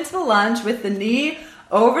forward into the lunge with the knee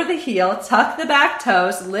over the heel, tuck the back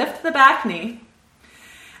toes, lift the back knee,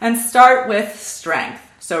 and start with strength.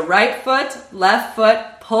 So right foot, left foot,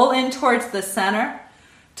 pull in towards the center,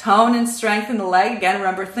 tone and strengthen the leg. Again,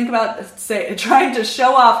 remember, think about trying to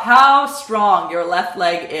show off how strong your left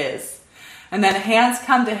leg is. And then hands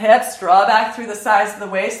come to hips, draw back through the sides of the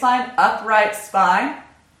waistline, upright spine,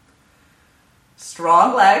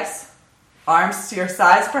 strong legs, arms to your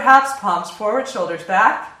sides perhaps, palms forward, shoulders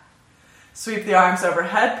back. Sweep the arms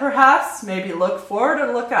overhead perhaps, maybe look forward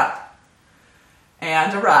or look up.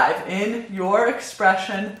 And arrive in your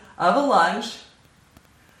expression of a lunge,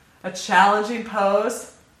 a challenging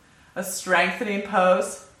pose, a strengthening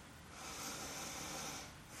pose.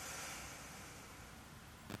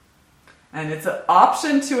 And it's an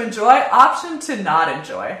option to enjoy, option to not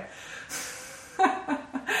enjoy.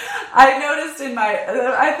 I noticed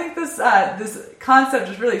I think this concept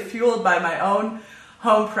is really fueled by my own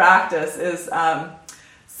home practice is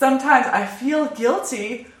sometimes I feel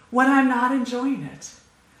guilty when I'm not enjoying it.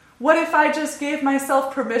 What if I just gave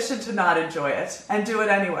myself permission to not enjoy it and do it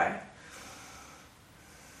anyway?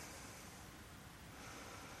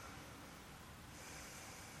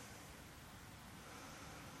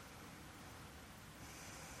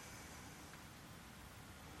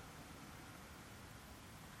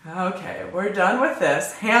 Okay, we're done with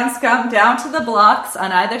this. Hands come down to the blocks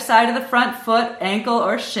on either side of the front foot, ankle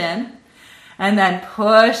or shin, and then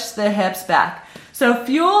push the hips back. So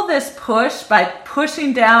fuel this push by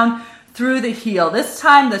pushing down through the heel. This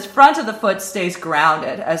time the front of the foot stays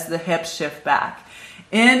grounded as the hips shift back.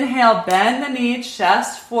 Inhale, bend the knee,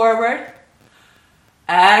 chest forward.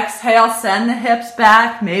 Exhale, send the hips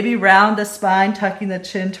back, maybe round the spine, tucking the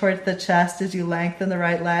chin towards the chest as you lengthen the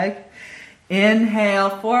right leg. Inhale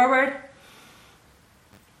forward.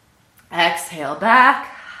 Exhale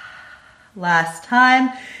back. Last time.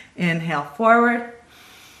 Inhale forward.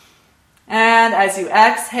 And as you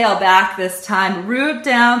exhale back this time, root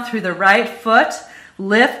down through the right foot,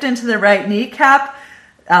 lift into the right kneecap,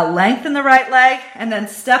 lengthen the right leg, and then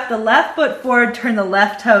step the left foot forward, turn the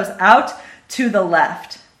left toes out to the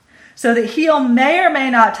left. So the heel may or may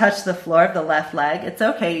not touch the floor of the left leg. It's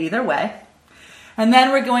okay either way. And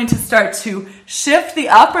then we're going to start to shift the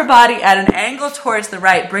upper body at an angle towards the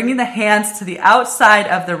right, bringing the hands to the outside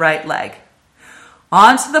of the right leg,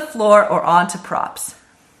 onto the floor or onto props.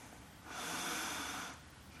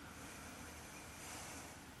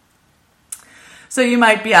 So you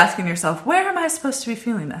might be asking yourself, where am I supposed to be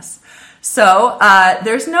feeling this? So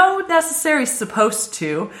there's no necessary supposed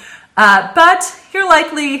to, but you're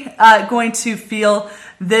likely going to feel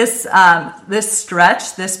this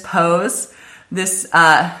stretch, this pose, this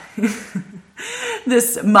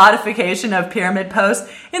this modification of pyramid pose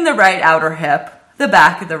in the right outer hip, the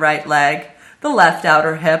back of the right leg, the left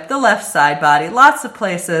outer hip, the left side body, lots of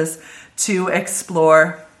places to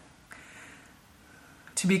explore,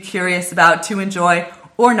 to be curious about, to enjoy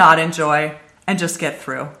or not enjoy, and just get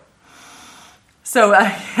through. So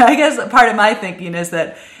I guess part of my thinking is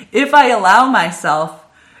that if I allow myself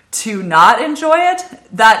to not enjoy it,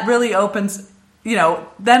 that really opens,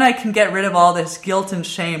 then I can get rid of all this guilt and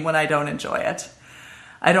shame when I don't enjoy it.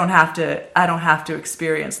 I don't have to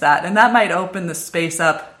experience that. And that might open the space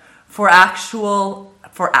up for actual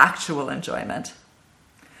enjoyment.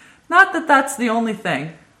 Not that that's the only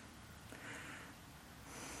thing.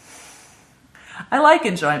 I like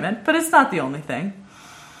enjoyment, but it's not the only thing.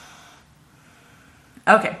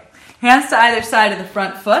 Okay, hands to either side of the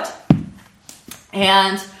front foot.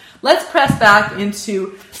 And let's press back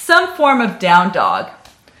into some form of down dog.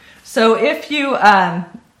 So if you're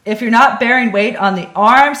not bearing weight on the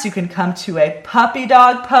arms, you can come to a puppy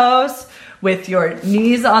dog pose with your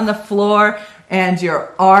knees on the floor and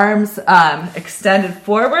your arms extended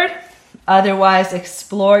forward. Otherwise,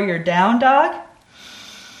 explore your down dog.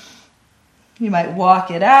 You might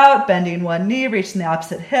walk it out, bending one knee, reaching the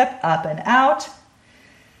opposite hip, up and out.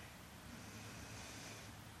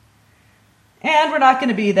 And we're not going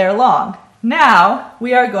to be there long. Now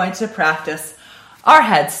we are going to practice our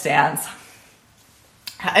headstands.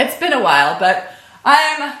 It's been a while, but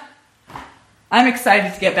I'm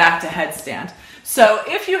excited to get back to headstand. So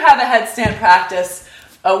if you have a headstand practice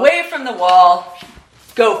away from the wall,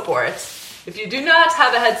 go for it. If you do not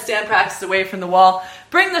have a headstand practice away from the wall,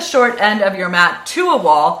 bring the short end of your mat to a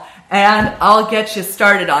wall and I'll get you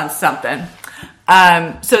started on something.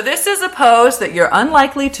 So this is a pose that you're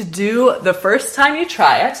unlikely to do the first time you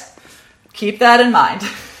try it. Keep that in mind.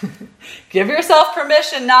 Give yourself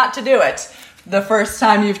permission not to do it the first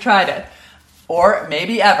time you've tried it, or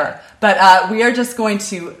maybe ever. But we are just going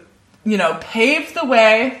to, pave the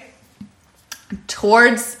way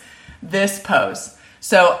towards this pose.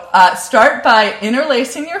 So start by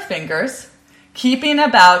interlacing your fingers, keeping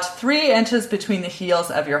about 3 inches between the heels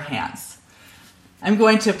of your hands. I'm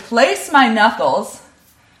going to place my knuckles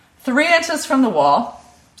 3 inches from the wall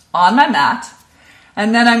on my mat,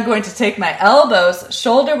 and then I'm going to take my elbows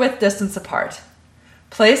shoulder width distance apart.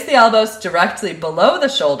 Place the elbows directly below the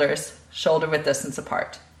shoulders, shoulder width distance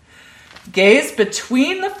apart. Gaze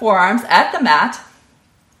between the forearms at the mat,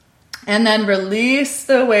 and then release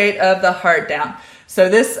the weight of the heart down. So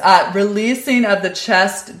this releasing of the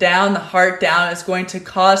chest down, the heart down, is going to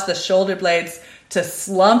cause the shoulder blades to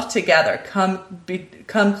slump together,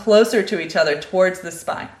 come closer to each other towards the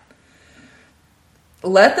spine.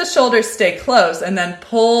 Let the shoulders stay close and then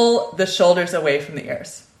pull the shoulders away from the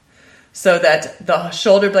ears so that the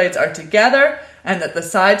shoulder blades are together and that the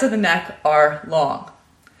sides of the neck are long.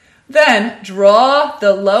 Then draw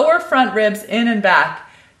the lower front ribs in and back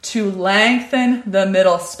to lengthen the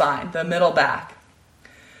middle spine, the middle back.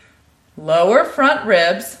 Lower front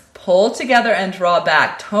ribs pull together and draw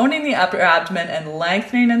back, toning the upper abdomen and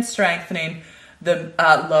lengthening and strengthening the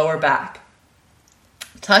lower back.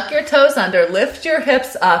 Tuck your toes under, lift your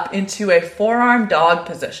hips up into a forearm dog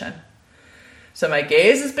position. So my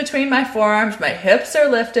gaze is between my forearms, my hips are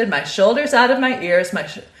lifted, my shoulders out of my ears, my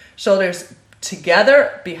shoulders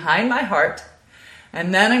together behind my heart.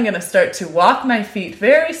 And then I'm going to start to walk my feet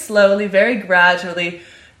very slowly, very gradually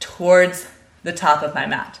towards the top of my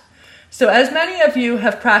mat. So as many of you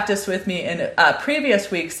have practiced with me in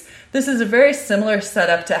previous weeks, this is a very similar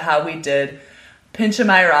setup to how we did Pincha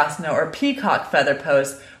Mayurasana or peacock feather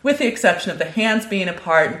pose, with the exception of the hands being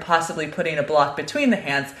apart and possibly putting a block between the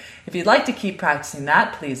hands. If you'd like to keep practicing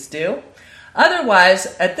that, please do. Otherwise,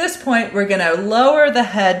 at this point, we're going to lower the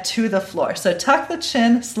head to the floor. So tuck the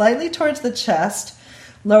chin slightly towards the chest,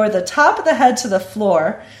 lower the top of the head to the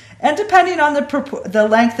floor, And depending on the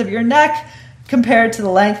length of your neck compared to the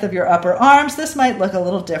length of your upper arms, this might look a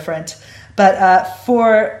little different. But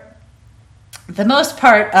for the most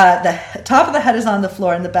part, the top of the head is on the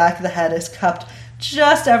floor and the back of the head is cupped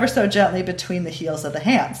just ever so gently between the heels of the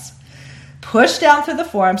hands. Push down through the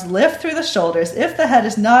forearms, lift through the shoulders. If the head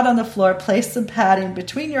is not on the floor, place some padding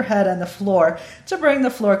between your head and the floor to bring the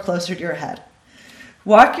floor closer to your head.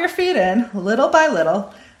 Walk your feet in little by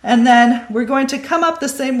little, and then we're going to come up the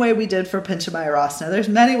same way we did for Pincha Mayurasana. There's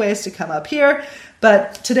many ways to come up here,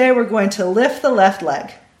 but today we're going to lift the left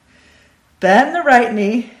leg. Bend the right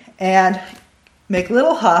knee and make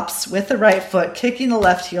little hops with the right foot, kicking the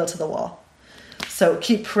left heel to the wall. So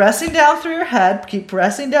keep pressing down through your head, keep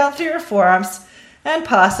pressing down through your forearms, and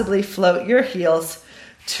possibly float your heels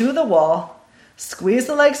to the wall. Squeeze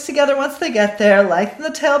the legs together once they get there, lengthen the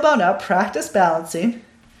tailbone up, practice balancing.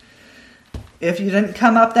 If you didn't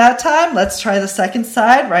come up that time, let's try the second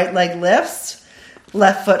side. Right leg lifts,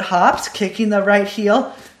 left foot hops, kicking the right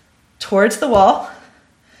heel towards the wall.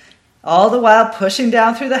 All the while pushing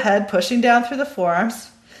down through the head, pushing down through the forearms.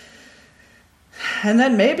 And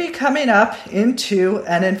then maybe coming up into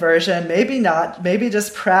an inversion, maybe not, maybe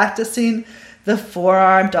just practicing the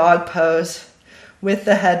forearm dog pose with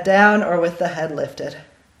the head down or with the head lifted.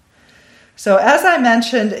 So as I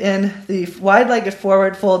mentioned in the wide-legged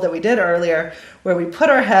forward fold that we did earlier, where we put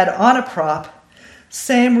our head on a prop,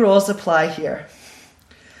 same rules apply here.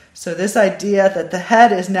 So this idea that the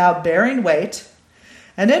head is now bearing weight,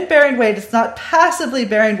 and in bearing weight, it's not passively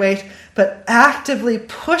bearing weight, but actively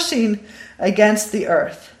pushing against the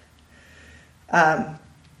earth.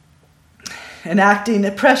 Enacting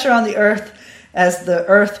the pressure on the earth as the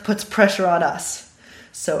earth puts pressure on us.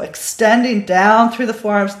 So extending down through the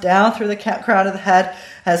forearms, down through the crown of the head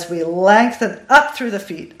as we lengthen up through the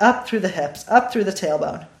feet, up through the hips, up through the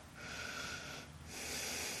tailbone.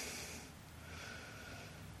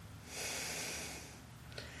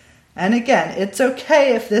 And again, it's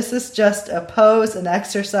okay if this is just a pose, an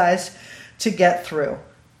exercise to get through.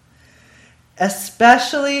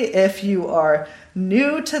 Especially if you are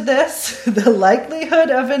new to this, the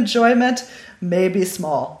likelihood of enjoyment may be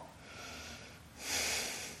small.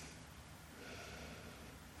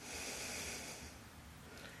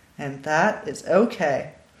 And that is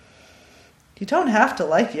okay. You don't have to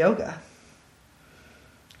like yoga.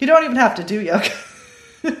 You don't even have to do yoga.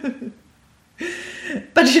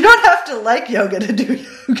 But you don't have to like yoga to do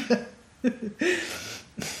yoga.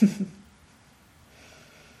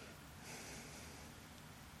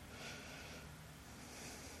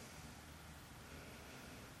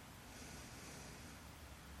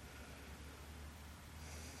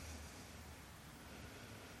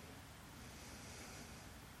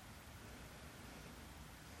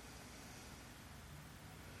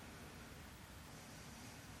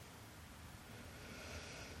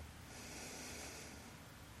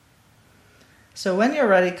 So when you're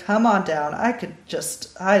ready, come on down. I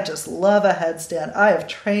just love a headstand. I have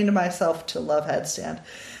trained myself to love headstand.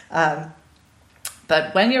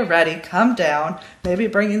 But when you're ready, come down, maybe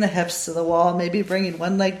bringing the hips to the wall, maybe bringing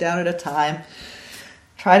one leg down at a time.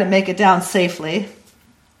 Try to make it down safely,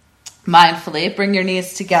 mindfully. Bring your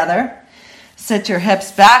knees together. Sit your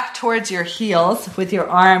hips back towards your heels with your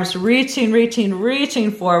arms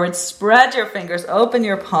reaching forward. Spread your fingers, open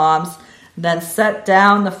your palms. Then set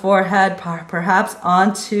down the forehead, perhaps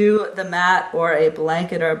onto the mat or a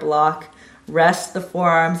blanket or a block. Rest the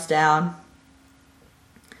forearms down.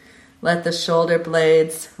 Let the shoulder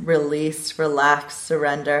blades release, relax,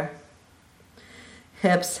 surrender.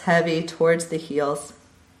 Hips heavy towards the heels.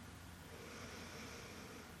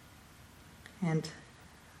 And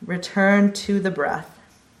return to the breath.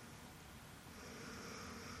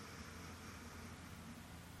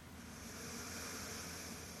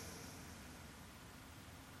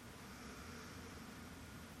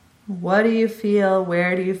 What do you feel?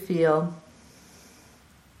 Where do you feel?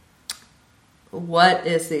 What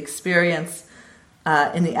is the experience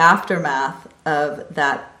in the aftermath of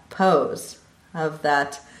that pose, of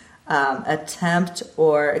that attempt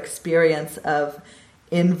or experience of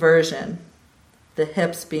inversion? The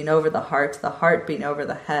hips being over the heart being over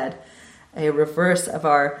the head, a reverse of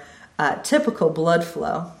our typical blood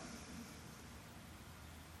flow.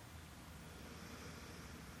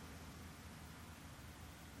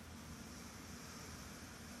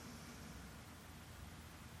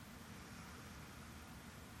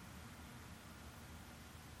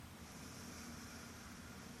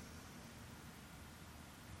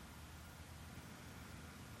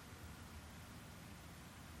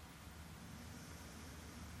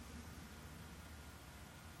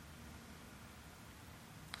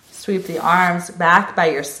 Sweep the arms back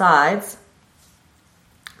by your sides.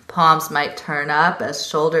 Palms might turn up as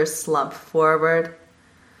shoulders slump forward.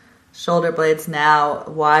 Shoulder blades now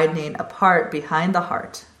widening apart behind the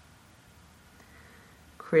heart,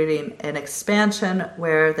 creating an expansion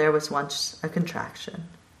where there was once a contraction.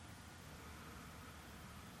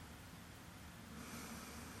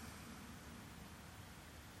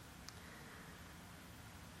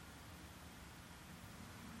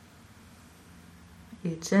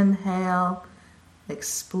 Each inhale,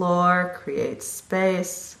 explore, create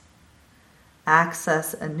space,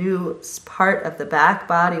 access a new part of the back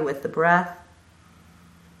body with the breath.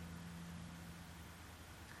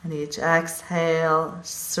 And each exhale,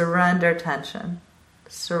 surrender tension.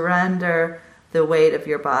 Surrender the weight of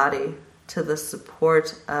your body to the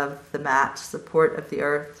support of the mat, support of the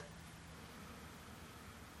earth.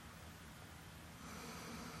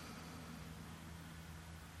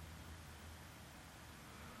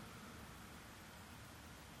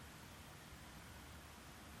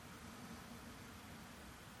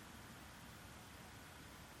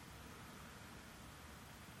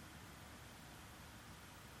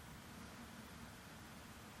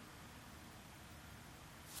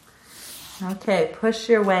 Okay, push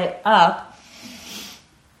your way up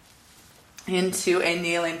into a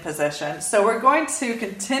kneeling position. So we're going to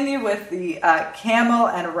continue with the camel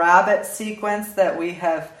and rabbit sequence that we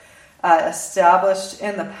have established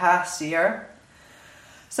in the past year.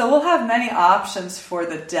 So we'll have many options for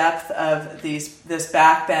the depth of this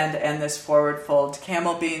back bend and this forward fold.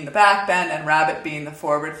 Camel being the back bend and rabbit being the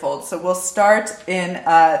forward fold. So we'll start in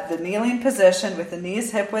the kneeling position with the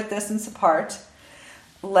knees hip width distance apart.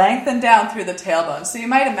 Lengthen down through the tailbone. So you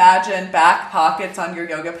might imagine back pockets on your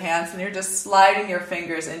yoga pants and you're just sliding your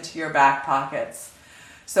fingers into your back pockets.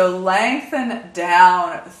 So lengthen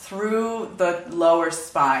down through the lower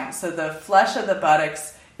spine. So the flesh of the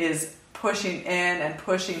buttocks is pushing in and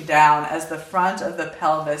pushing down as the front of the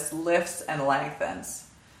pelvis lifts and lengthens.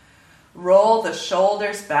 Roll the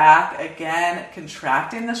shoulders back, again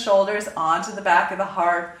contracting the shoulders onto the back of the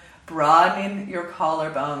heart, broadening your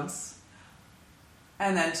collarbones.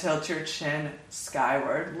 And then tilt your chin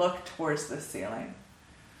skyward. Look towards the ceiling.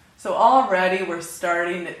 So already we're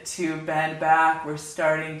starting to bend back. We're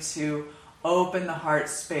starting to open the heart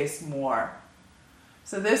space more.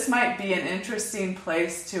 So this might be an interesting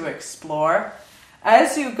place to explore.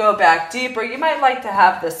 As you go back deeper, you might like to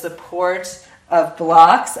have the support of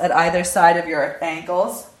blocks at either side of your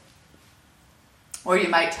ankles. Or you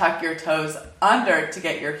might tuck your toes under to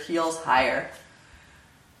get your heels higher.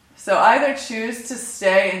 So either choose to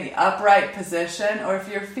stay in the upright position, or if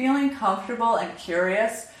you're feeling comfortable and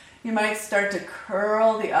curious, you might start to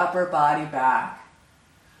curl the upper body back.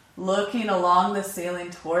 Looking along the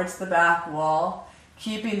ceiling towards the back wall,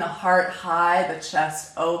 keeping the heart high, the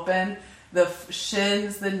chest open, the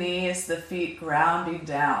shins, the knees, the feet grounding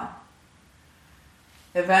down.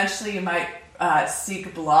 Eventually you might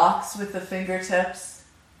seek blocks with the fingertips.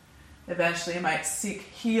 Eventually you might seek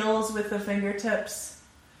heels with the fingertips.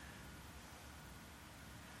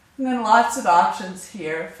 And then lots of options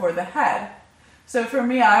here for the head. So for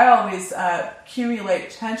me, I always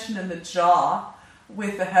accumulate tension in the jaw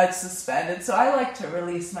with the head suspended. So I like to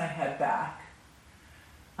release my head back.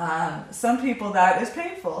 Some people that is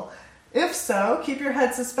painful. If so, keep your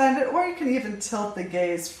head suspended, or you can even tilt the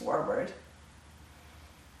gaze forward.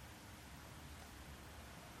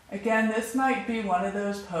 Again, this might be one of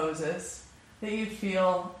those poses that you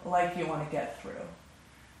feel like you want to get through.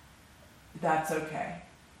 That's okay.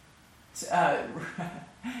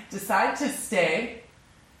 Decide to stay.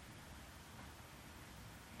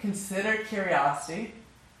 Consider curiosity.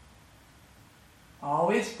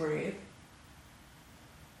 Always breathe.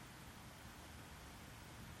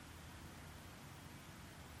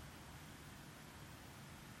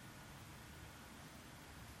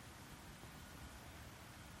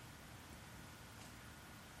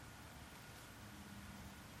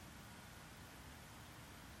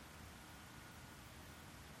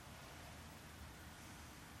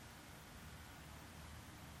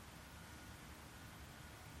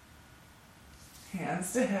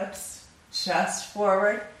 Hands to hips, chest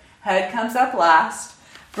forward, head comes up last.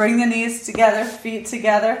 Bring the knees together, feet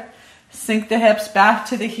together. Sink the hips back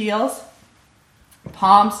to the heels.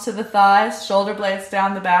 Palms to the thighs, shoulder blades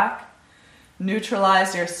down the back.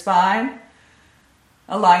 Neutralize your spine.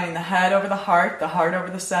 Aligning the head over the heart over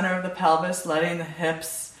the center of the pelvis, letting the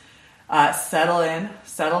hips settle in,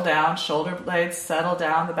 settle down, shoulder blades settle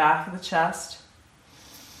down the back of the chest.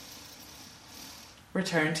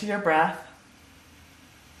 Return to your breath.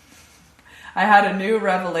 I had a new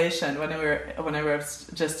revelation when I was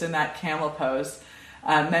just in that camel pose.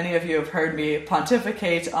 Many of you have heard me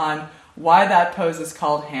pontificate on why that pose is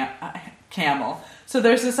called camel. So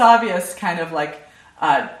there's this obvious kind of like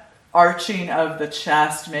arching of the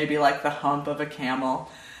chest, maybe like the hump of a camel.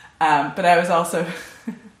 But I was also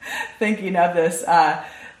thinking of this,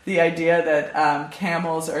 the idea that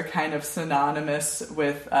camels are kind of synonymous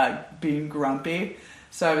with being grumpy.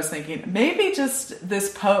 So I was thinking maybe just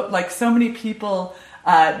this pose, like so many people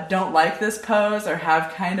don't like this pose or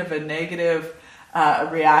have kind of a negative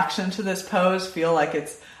reaction to this pose, feel like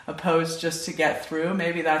it's a pose just to get through.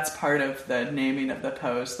 Maybe that's part of the naming of the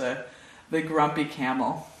pose, the grumpy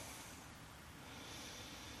camel.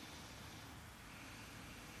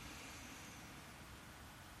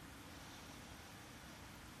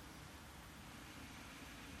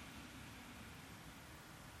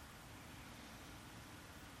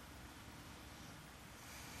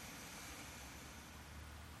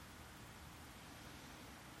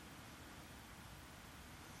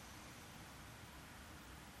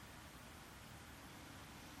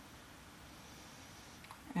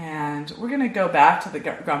 And we're going to go back to the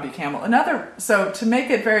grumpy camel. So to make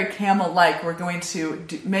it very camel-like, we're going to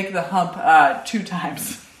make the hump 2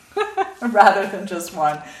 times rather than just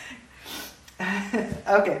 1.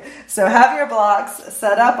 Okay, so have your blocks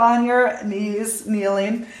set up on your knees,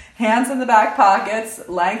 kneeling, hands in the back pockets,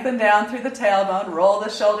 lengthen down through the tailbone, roll the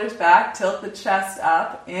shoulders back, tilt the chest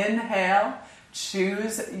up, inhale,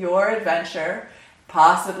 choose your adventure.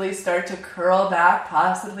 Possibly start to curl back,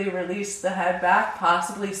 possibly release the head back,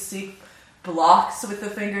 possibly seek blocks with the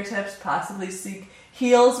fingertips, possibly seek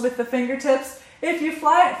heels with the fingertips. If you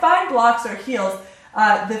find blocks or heels,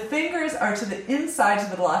 the fingers are to the insides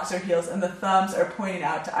of the blocks or heels and the thumbs are pointing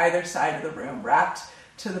out to either side of the room, wrapped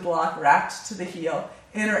to the block, wrapped to the heel.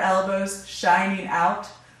 Inner elbows shining out,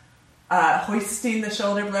 hoisting the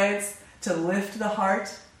shoulder blades to lift the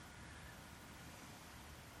heart.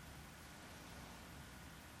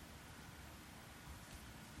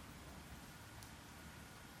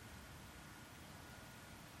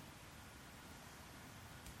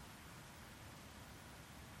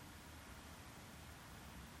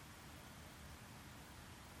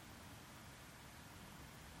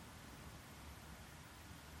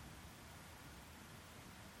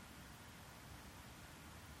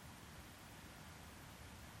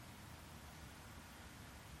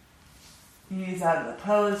 Knees out of the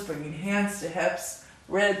pose, bringing hands to hips,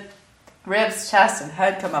 ribs, chest, and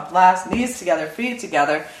head come up last. Knees together, feet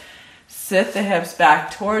together. Sit the hips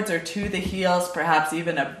back towards or to the heels. Perhaps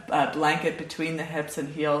even a blanket between the hips and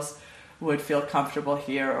heels would feel comfortable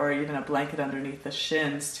here, or even a blanket underneath the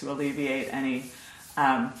shins to alleviate any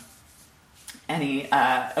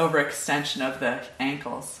overextension of the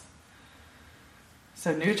ankles.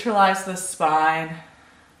 So neutralize the spine.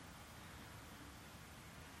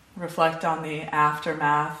 Reflect on the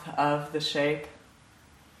aftermath of the shape.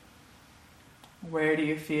 Where do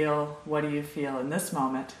you feel? What do you feel in this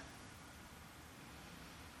moment?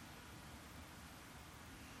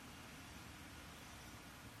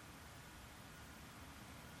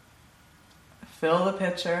 Fill the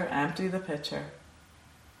pitcher, empty the pitcher.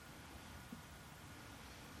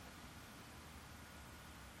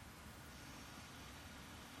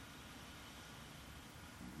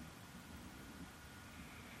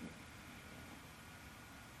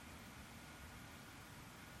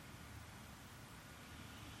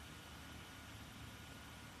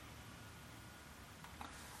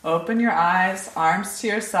 Open your eyes, arms to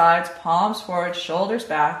your sides, palms forward, shoulders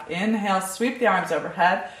back. Inhale, sweep the arms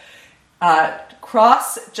overhead.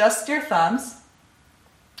 Cross just your thumbs.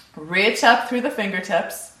 Reach up through the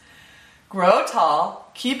fingertips. Grow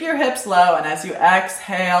tall. Keep your hips low. And as you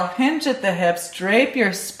exhale, hinge at the hips. Drape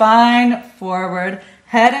your spine forward.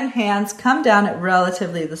 Head and hands come down at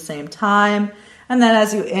relatively the same time. And then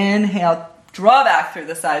as you inhale, draw back through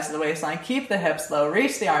the sides of the waistline. Keep the hips low.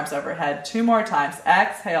 Reach the arms overhead. 2 more times.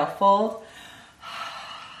 Exhale, fold.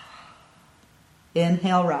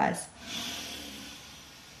 Inhale, rise.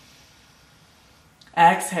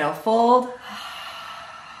 Exhale, fold.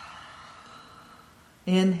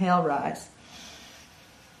 Inhale, rise.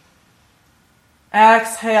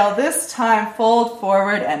 Exhale, this time fold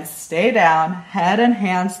forward and stay down. Head and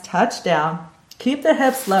hands touch down. Keep the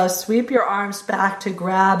hips low. Sweep your arms back to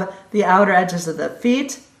grab the outer edges of the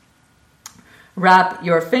feet. Wrap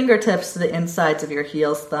your fingertips to the insides of your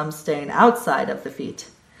heels, thumbs staying outside of the feet.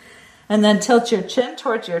 And then tilt your chin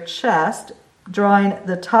towards your chest, drawing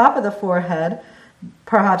the top of the forehead,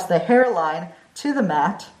 perhaps the hairline, to the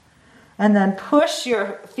mat. And then push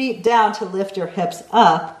your feet down to lift your hips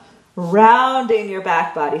up, rounding your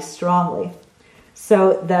back body strongly.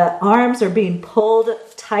 So the arms are being pulled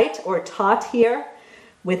tight or taut here.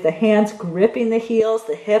 with the hands gripping the heels,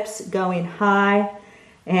 the hips going high,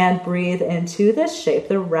 and breathe into this shape,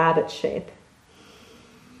 the rabbit shape.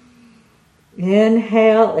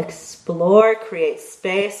 Inhale, explore, create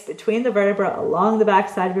space between the vertebrae along the back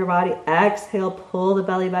side of your body. Exhale, pull the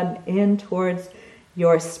belly button in towards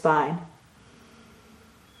your spine.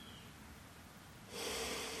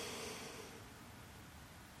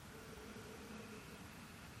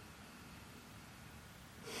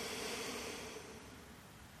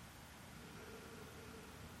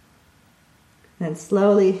 Then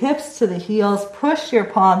slowly, hips to the heels, push your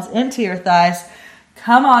palms into your thighs.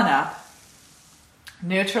 Come on up.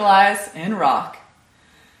 Neutralize in rock.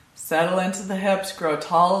 Settle into the hips, grow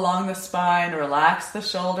tall along the spine, relax the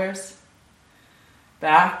shoulders.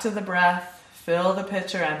 Back to the breath, fill the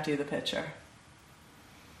pitcher, empty the pitcher.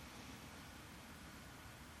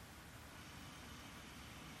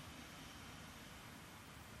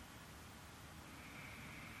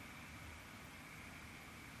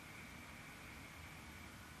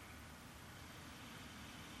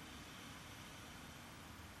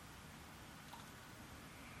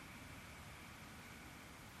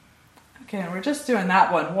 Okay, and we're just doing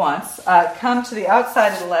that one once. Come to the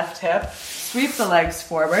outside of the left hip. Sweep the legs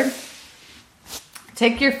forward.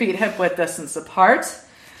 Take your feet hip width distance apart.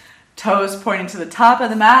 Toes pointing to the top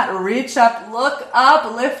of the mat. Reach up, look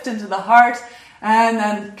up, lift into the heart. And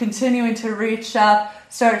then continuing to reach up,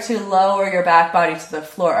 start to lower your back body to the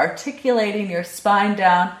floor. Articulating your spine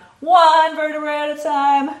down one vertebrae at a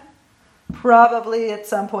time. Probably at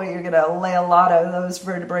some point you're going to lay a lot of those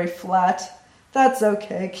vertebrae flat. That's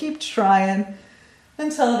okay. Keep trying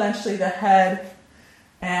until eventually the head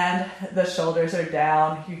and the shoulders are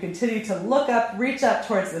down. You continue to look up, reach up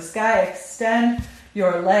towards the sky, extend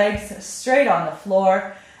your legs straight on the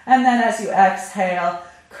floor. And then as you exhale,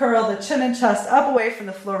 curl the chin and chest up away from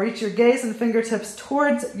the floor. Reach your gaze and fingertips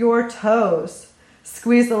towards your toes.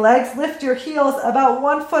 Squeeze the legs, lift your heels about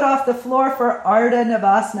 1 foot off the floor for Ardha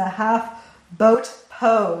Navasana, half boat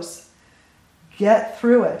pose. Get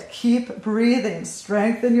through it. Keep breathing.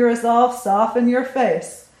 Strengthen your resolve. Soften your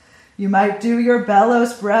face. You might do your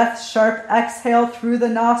bellows breath. Sharp exhale through the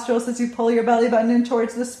nostrils as you pull your belly button in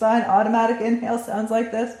towards the spine. Automatic inhale sounds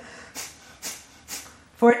like this.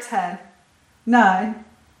 For 10, 9,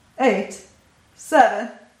 8, 7,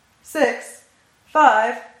 6,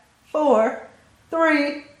 5, 4,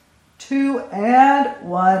 3, 2, and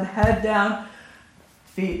 1. Head down,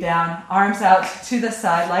 feet down, arms out to the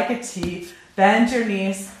side like a T. Bend your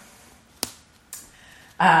knees.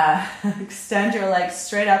 Extend your legs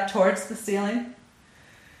straight up towards the ceiling.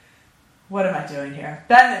 What am I doing here?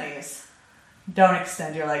 Bend the knees. Don't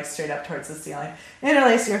extend your legs straight up towards the ceiling.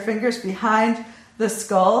 Interlace your fingers behind the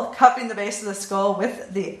skull, cupping the base of the skull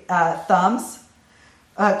with the thumbs.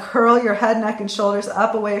 Curl your head, neck, and shoulders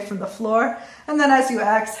up away from the floor. And then as you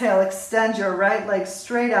exhale, extend your right leg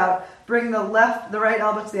straight out. Bring the right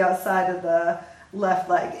elbow to the outside of the left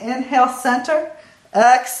leg. Inhale, center.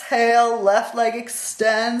 Exhale, left leg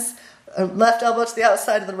extends. Left elbow to the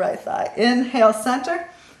outside of the right thigh. Inhale, center.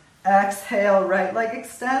 Exhale, right leg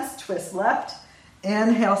extends. Twist left.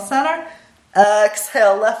 Inhale, center.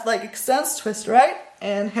 Exhale, left leg extends. Twist right.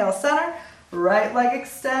 Inhale, center. Right leg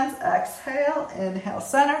extends. Exhale. Inhale,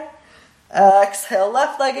 center. Exhale,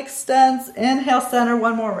 left leg extends. Inhale, center.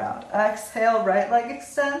 One more round. Exhale, right leg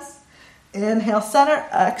extends. Inhale, center.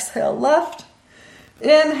 Exhale, left.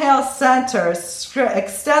 Inhale, center.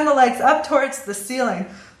 Extend the legs up towards the ceiling.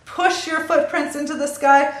 Push your footprints into the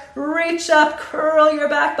sky. Reach up. Curl your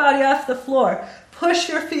back body off the floor. Push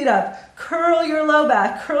your feet up. Curl your low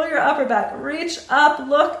back. Curl your upper back. Reach up.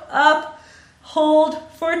 Look up. Hold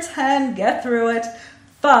for 10. Get through it.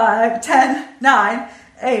 5, 10, 9,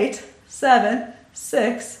 8, 7,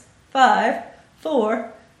 6, 5,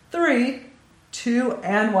 4, 3, 2,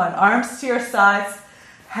 and 1. Arms to your sides.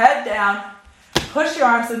 Head down. Push your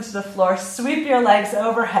arms into the floor. Sweep your legs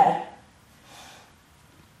overhead.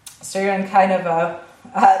 So you're in kind of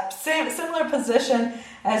a similar position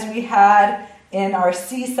as we had in our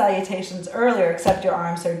C salutations earlier, except your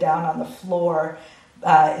arms are down on the floor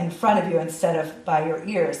in front of you instead of by your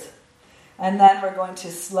ears. And then we're going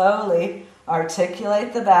to slowly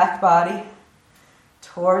articulate the back body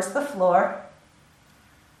towards the floor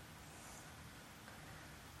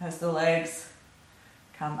as the legs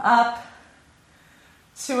come up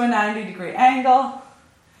to a 90-degree angle,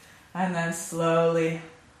 and then slowly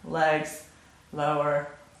legs lower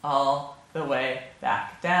all the way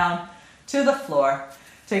back down to the floor.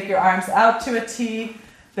 Take your arms out to a T,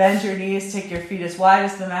 bend your knees, take your feet as wide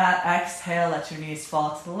as the mat. Exhale, let your knees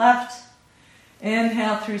fall to the left.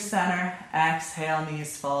 Inhale through center, exhale,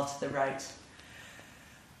 knees fall to the right.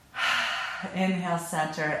 Inhale,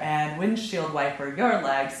 center, and windshield wiper your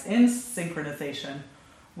legs in synchronization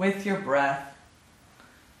with your breath,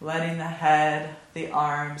 letting the head, the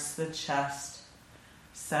arms, the chest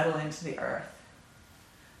settle into the earth.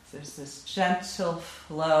 So there's this gentle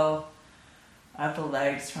flow of the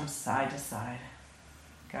legs from side to side,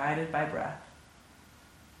 guided by breath.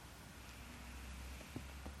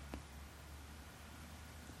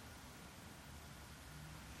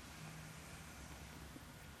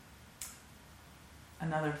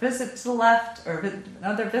 Another visit to the left, or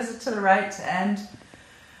another visit to the right to end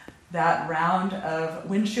that round of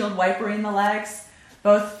windshield wipering the legs.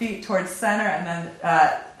 Both feet towards center, and then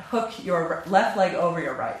hook your left leg over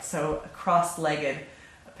your right, so a cross-legged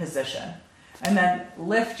position. And then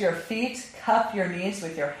lift your feet, cup your knees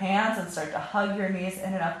with your hands, and start to hug your knees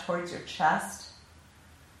in and up towards your chest.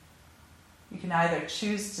 You can either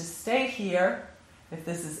choose to stay here, if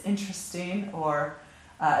this is interesting or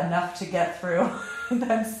enough to get through,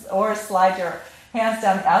 or slide your hands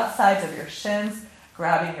down the outsides of your shins,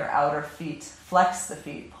 grabbing your outer feet. Flex the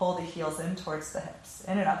feet, pull the heels in towards the hips,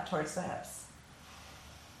 in and up towards the hips.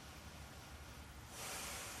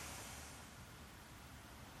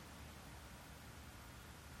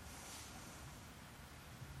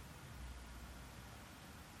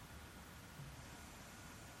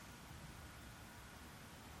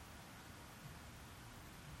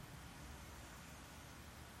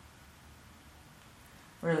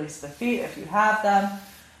 Release the feet if you have them.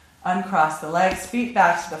 Uncross the legs, feet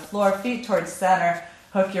back to the floor, feet towards center.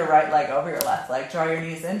 Hook your right leg over your left leg. Draw your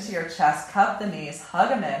knees into your chest, cup the knees, hug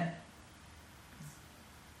them in.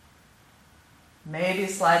 Maybe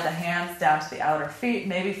slide the hands down to the outer feet,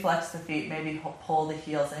 maybe flex the feet, maybe pull the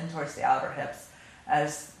heels in towards the outer hips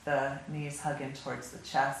as the knees hug in towards the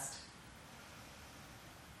chest.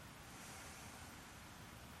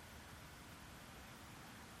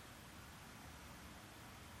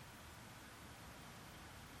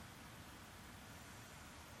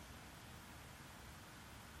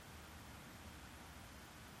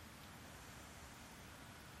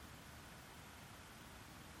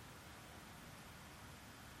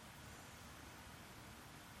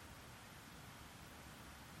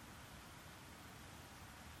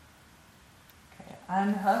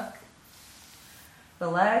 Unhook the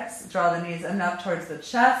legs, draw the knees in and up towards the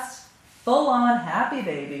chest, full on happy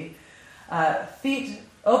baby. Feet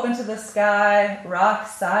open to the sky, rock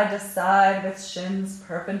side to side with shins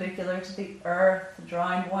perpendicular to the earth,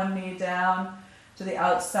 drawing one knee down to the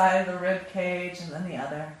outside of the rib cage and then the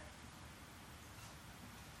other.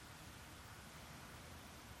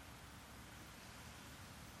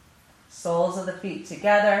 Soles of the feet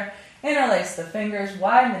together. Interlace the fingers,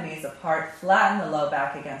 widen the knees apart, flatten the low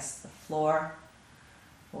back against the floor.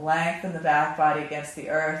 Lengthen the back body against the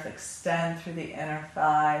earth, extend through the inner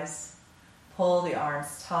thighs. Pull the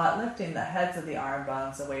arms taut, lifting the heads of the arm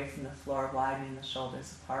bones away from the floor, widening the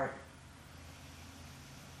shoulders apart.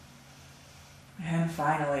 And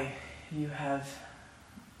finally, we have,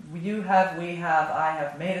 I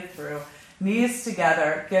have made it through. Knees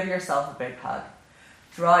together, give yourself a big hug.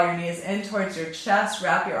 Draw your knees in towards your chest,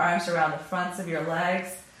 wrap your arms around the fronts of your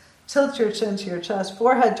legs, tilt your chin to your chest,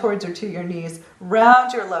 forehead towards or to your knees,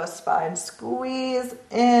 round your low spine, squeeze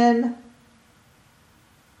in,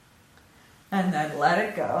 and then let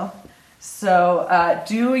it go. So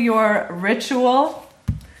do your ritual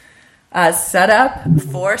setup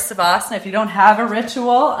for Savasana. If you don't have a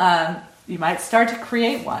ritual, you might start to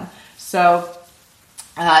create one. So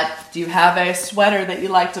do you have a sweater that you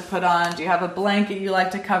like to put on? Do you have a blanket you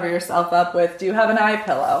like to cover yourself up with? Do you have an eye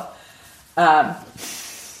pillow?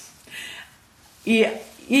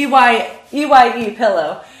 EYE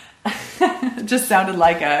pillow. Just sounded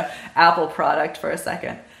like a Apple product for a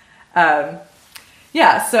second. So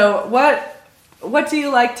what do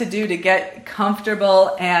you like to do to get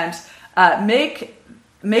comfortable and make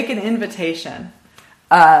an invitation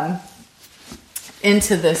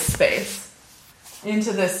into this space?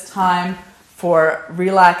 Into this time for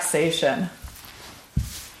relaxation,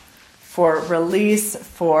 for release,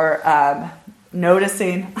 for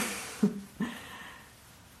noticing.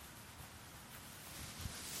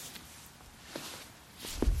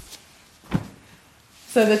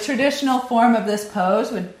 So the traditional form of this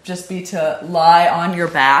pose would just be to lie on your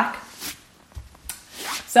back.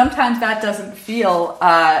 Sometimes that doesn't feel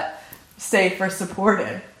safe or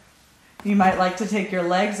supported. You might like to take your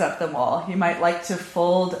legs up the wall. You might like to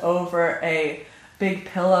fold over a big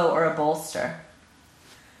pillow or a bolster.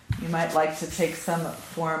 You might like to take some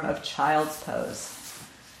form of child's pose.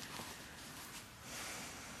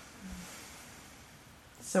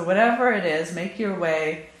 So whatever it is, make your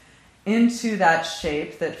way into that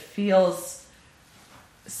shape that feels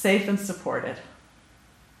safe and supported.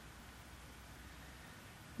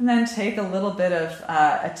 And then take a little bit of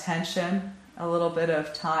attention, a little bit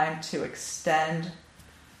of time to extend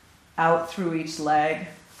out through each leg,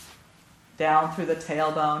 down through the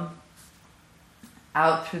tailbone,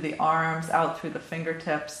 out through the arms, out through the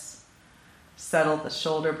fingertips. Settle the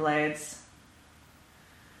shoulder blades.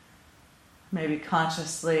 Maybe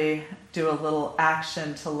consciously do a little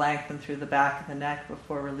action to lengthen through the back of the neck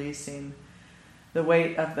before releasing the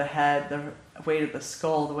weight of the head, the weight of the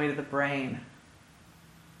skull, the weight of the brain.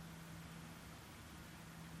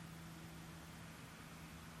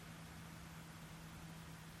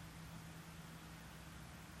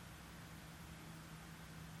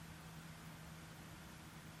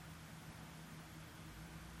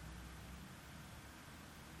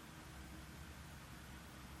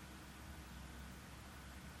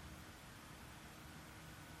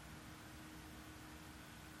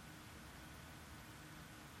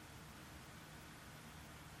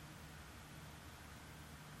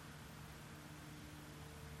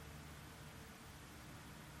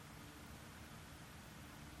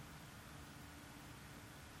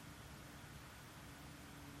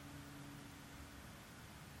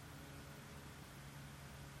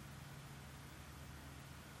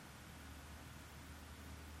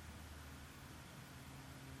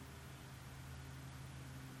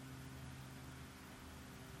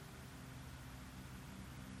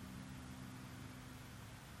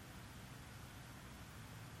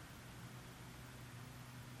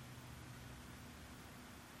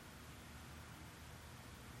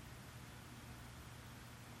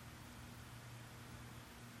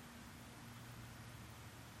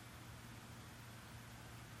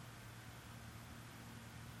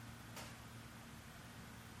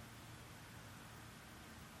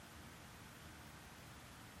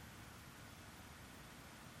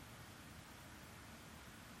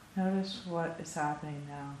 Notice what is happening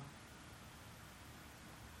now.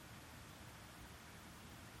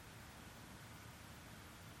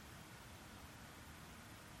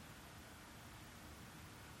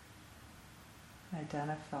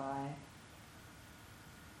 Identify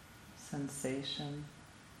sensation,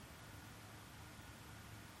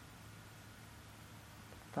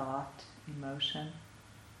 thought, emotion.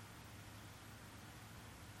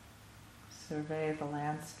 Survey the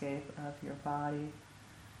landscape of your body,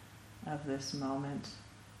 of this moment.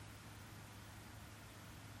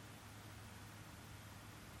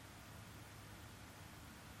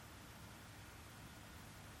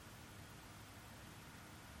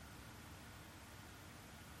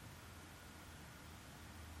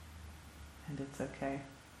 And it's okay.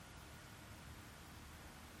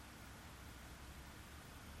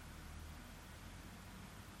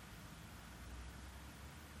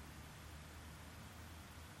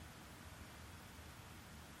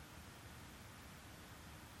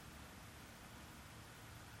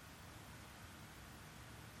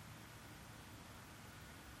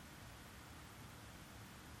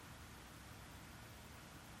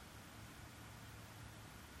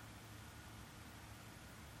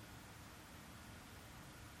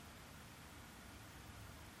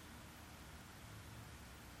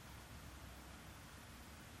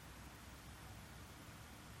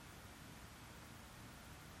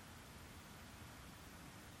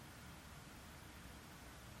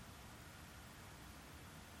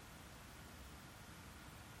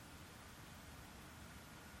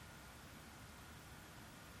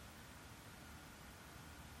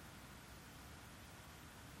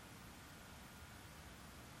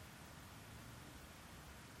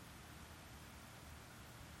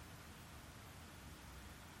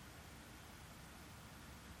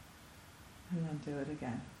 And then do it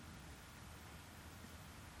again.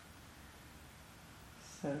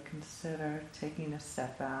 So consider taking a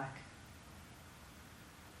step back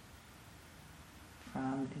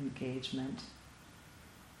from engagement,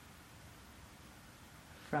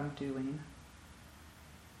 from doing,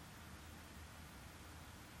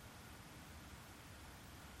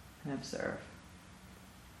 and observe.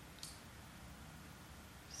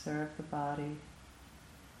 Observe the body,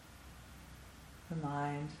 the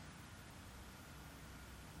mind,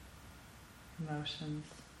 emotions.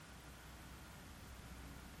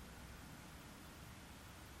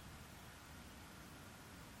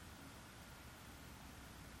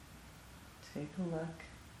 Take a look,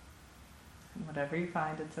 and whatever you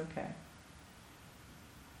find, it's okay.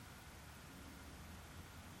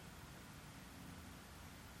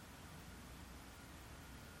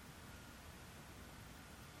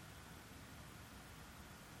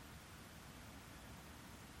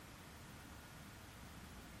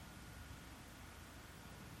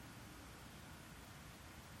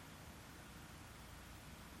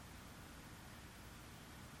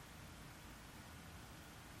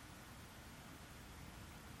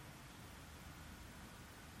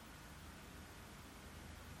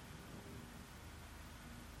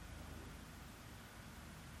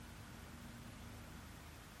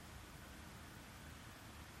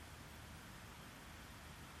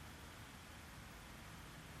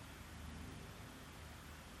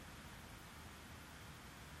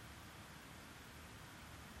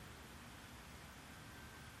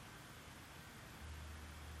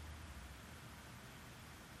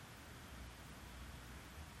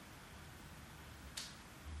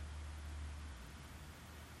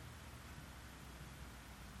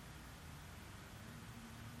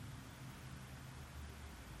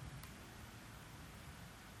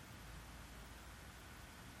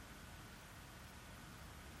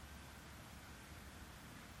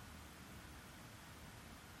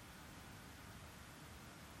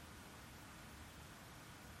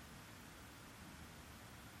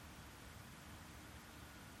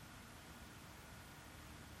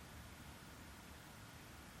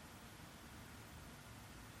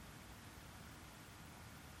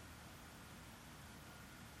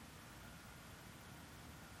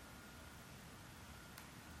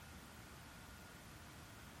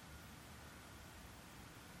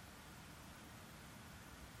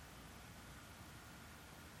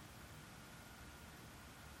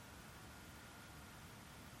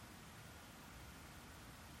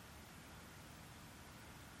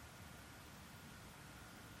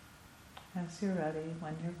 as you're ready,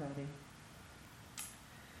 when you're ready.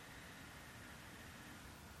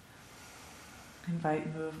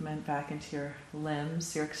 Invite movement back into your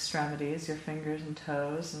limbs, your extremities, your fingers and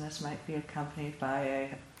toes, and this might be accompanied by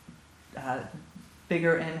a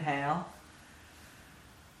bigger inhale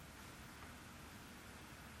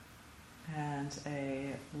and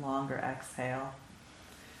a longer exhale.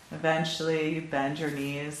 Eventually, you bend your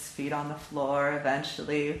knees, feet on the floor.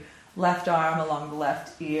 Eventually, left arm along the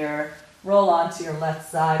left ear. Roll onto your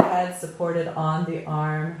left side, head supported on the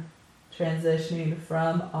arm, transitioning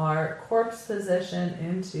from our corpse position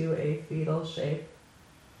into a fetal shape.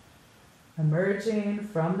 Emerging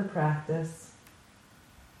from the practice.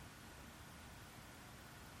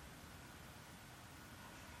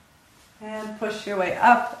 And push your way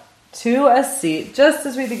up to a seat, just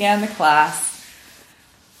as we began the class.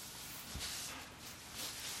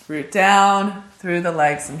 Root down through the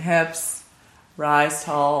legs and hips. Rise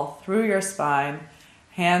tall through your spine.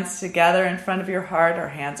 Hands together in front of your heart or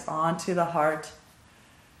hands onto the heart.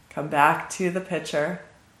 Come back to the pitcher.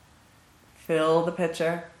 Fill the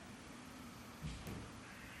pitcher.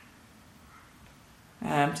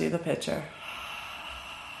 Empty the pitcher.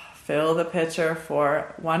 Fill the pitcher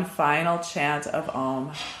for one final chant of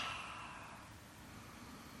Om.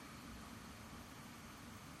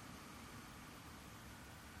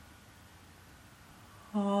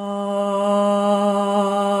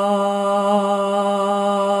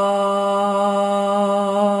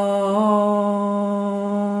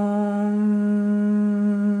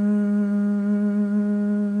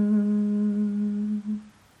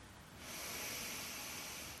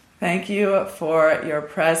 Thank you for your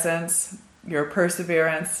presence, your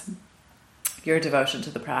perseverance, your devotion to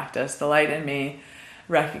the practice. The light in me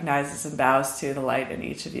recognizes and bows to the light in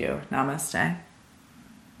each of you. Namaste.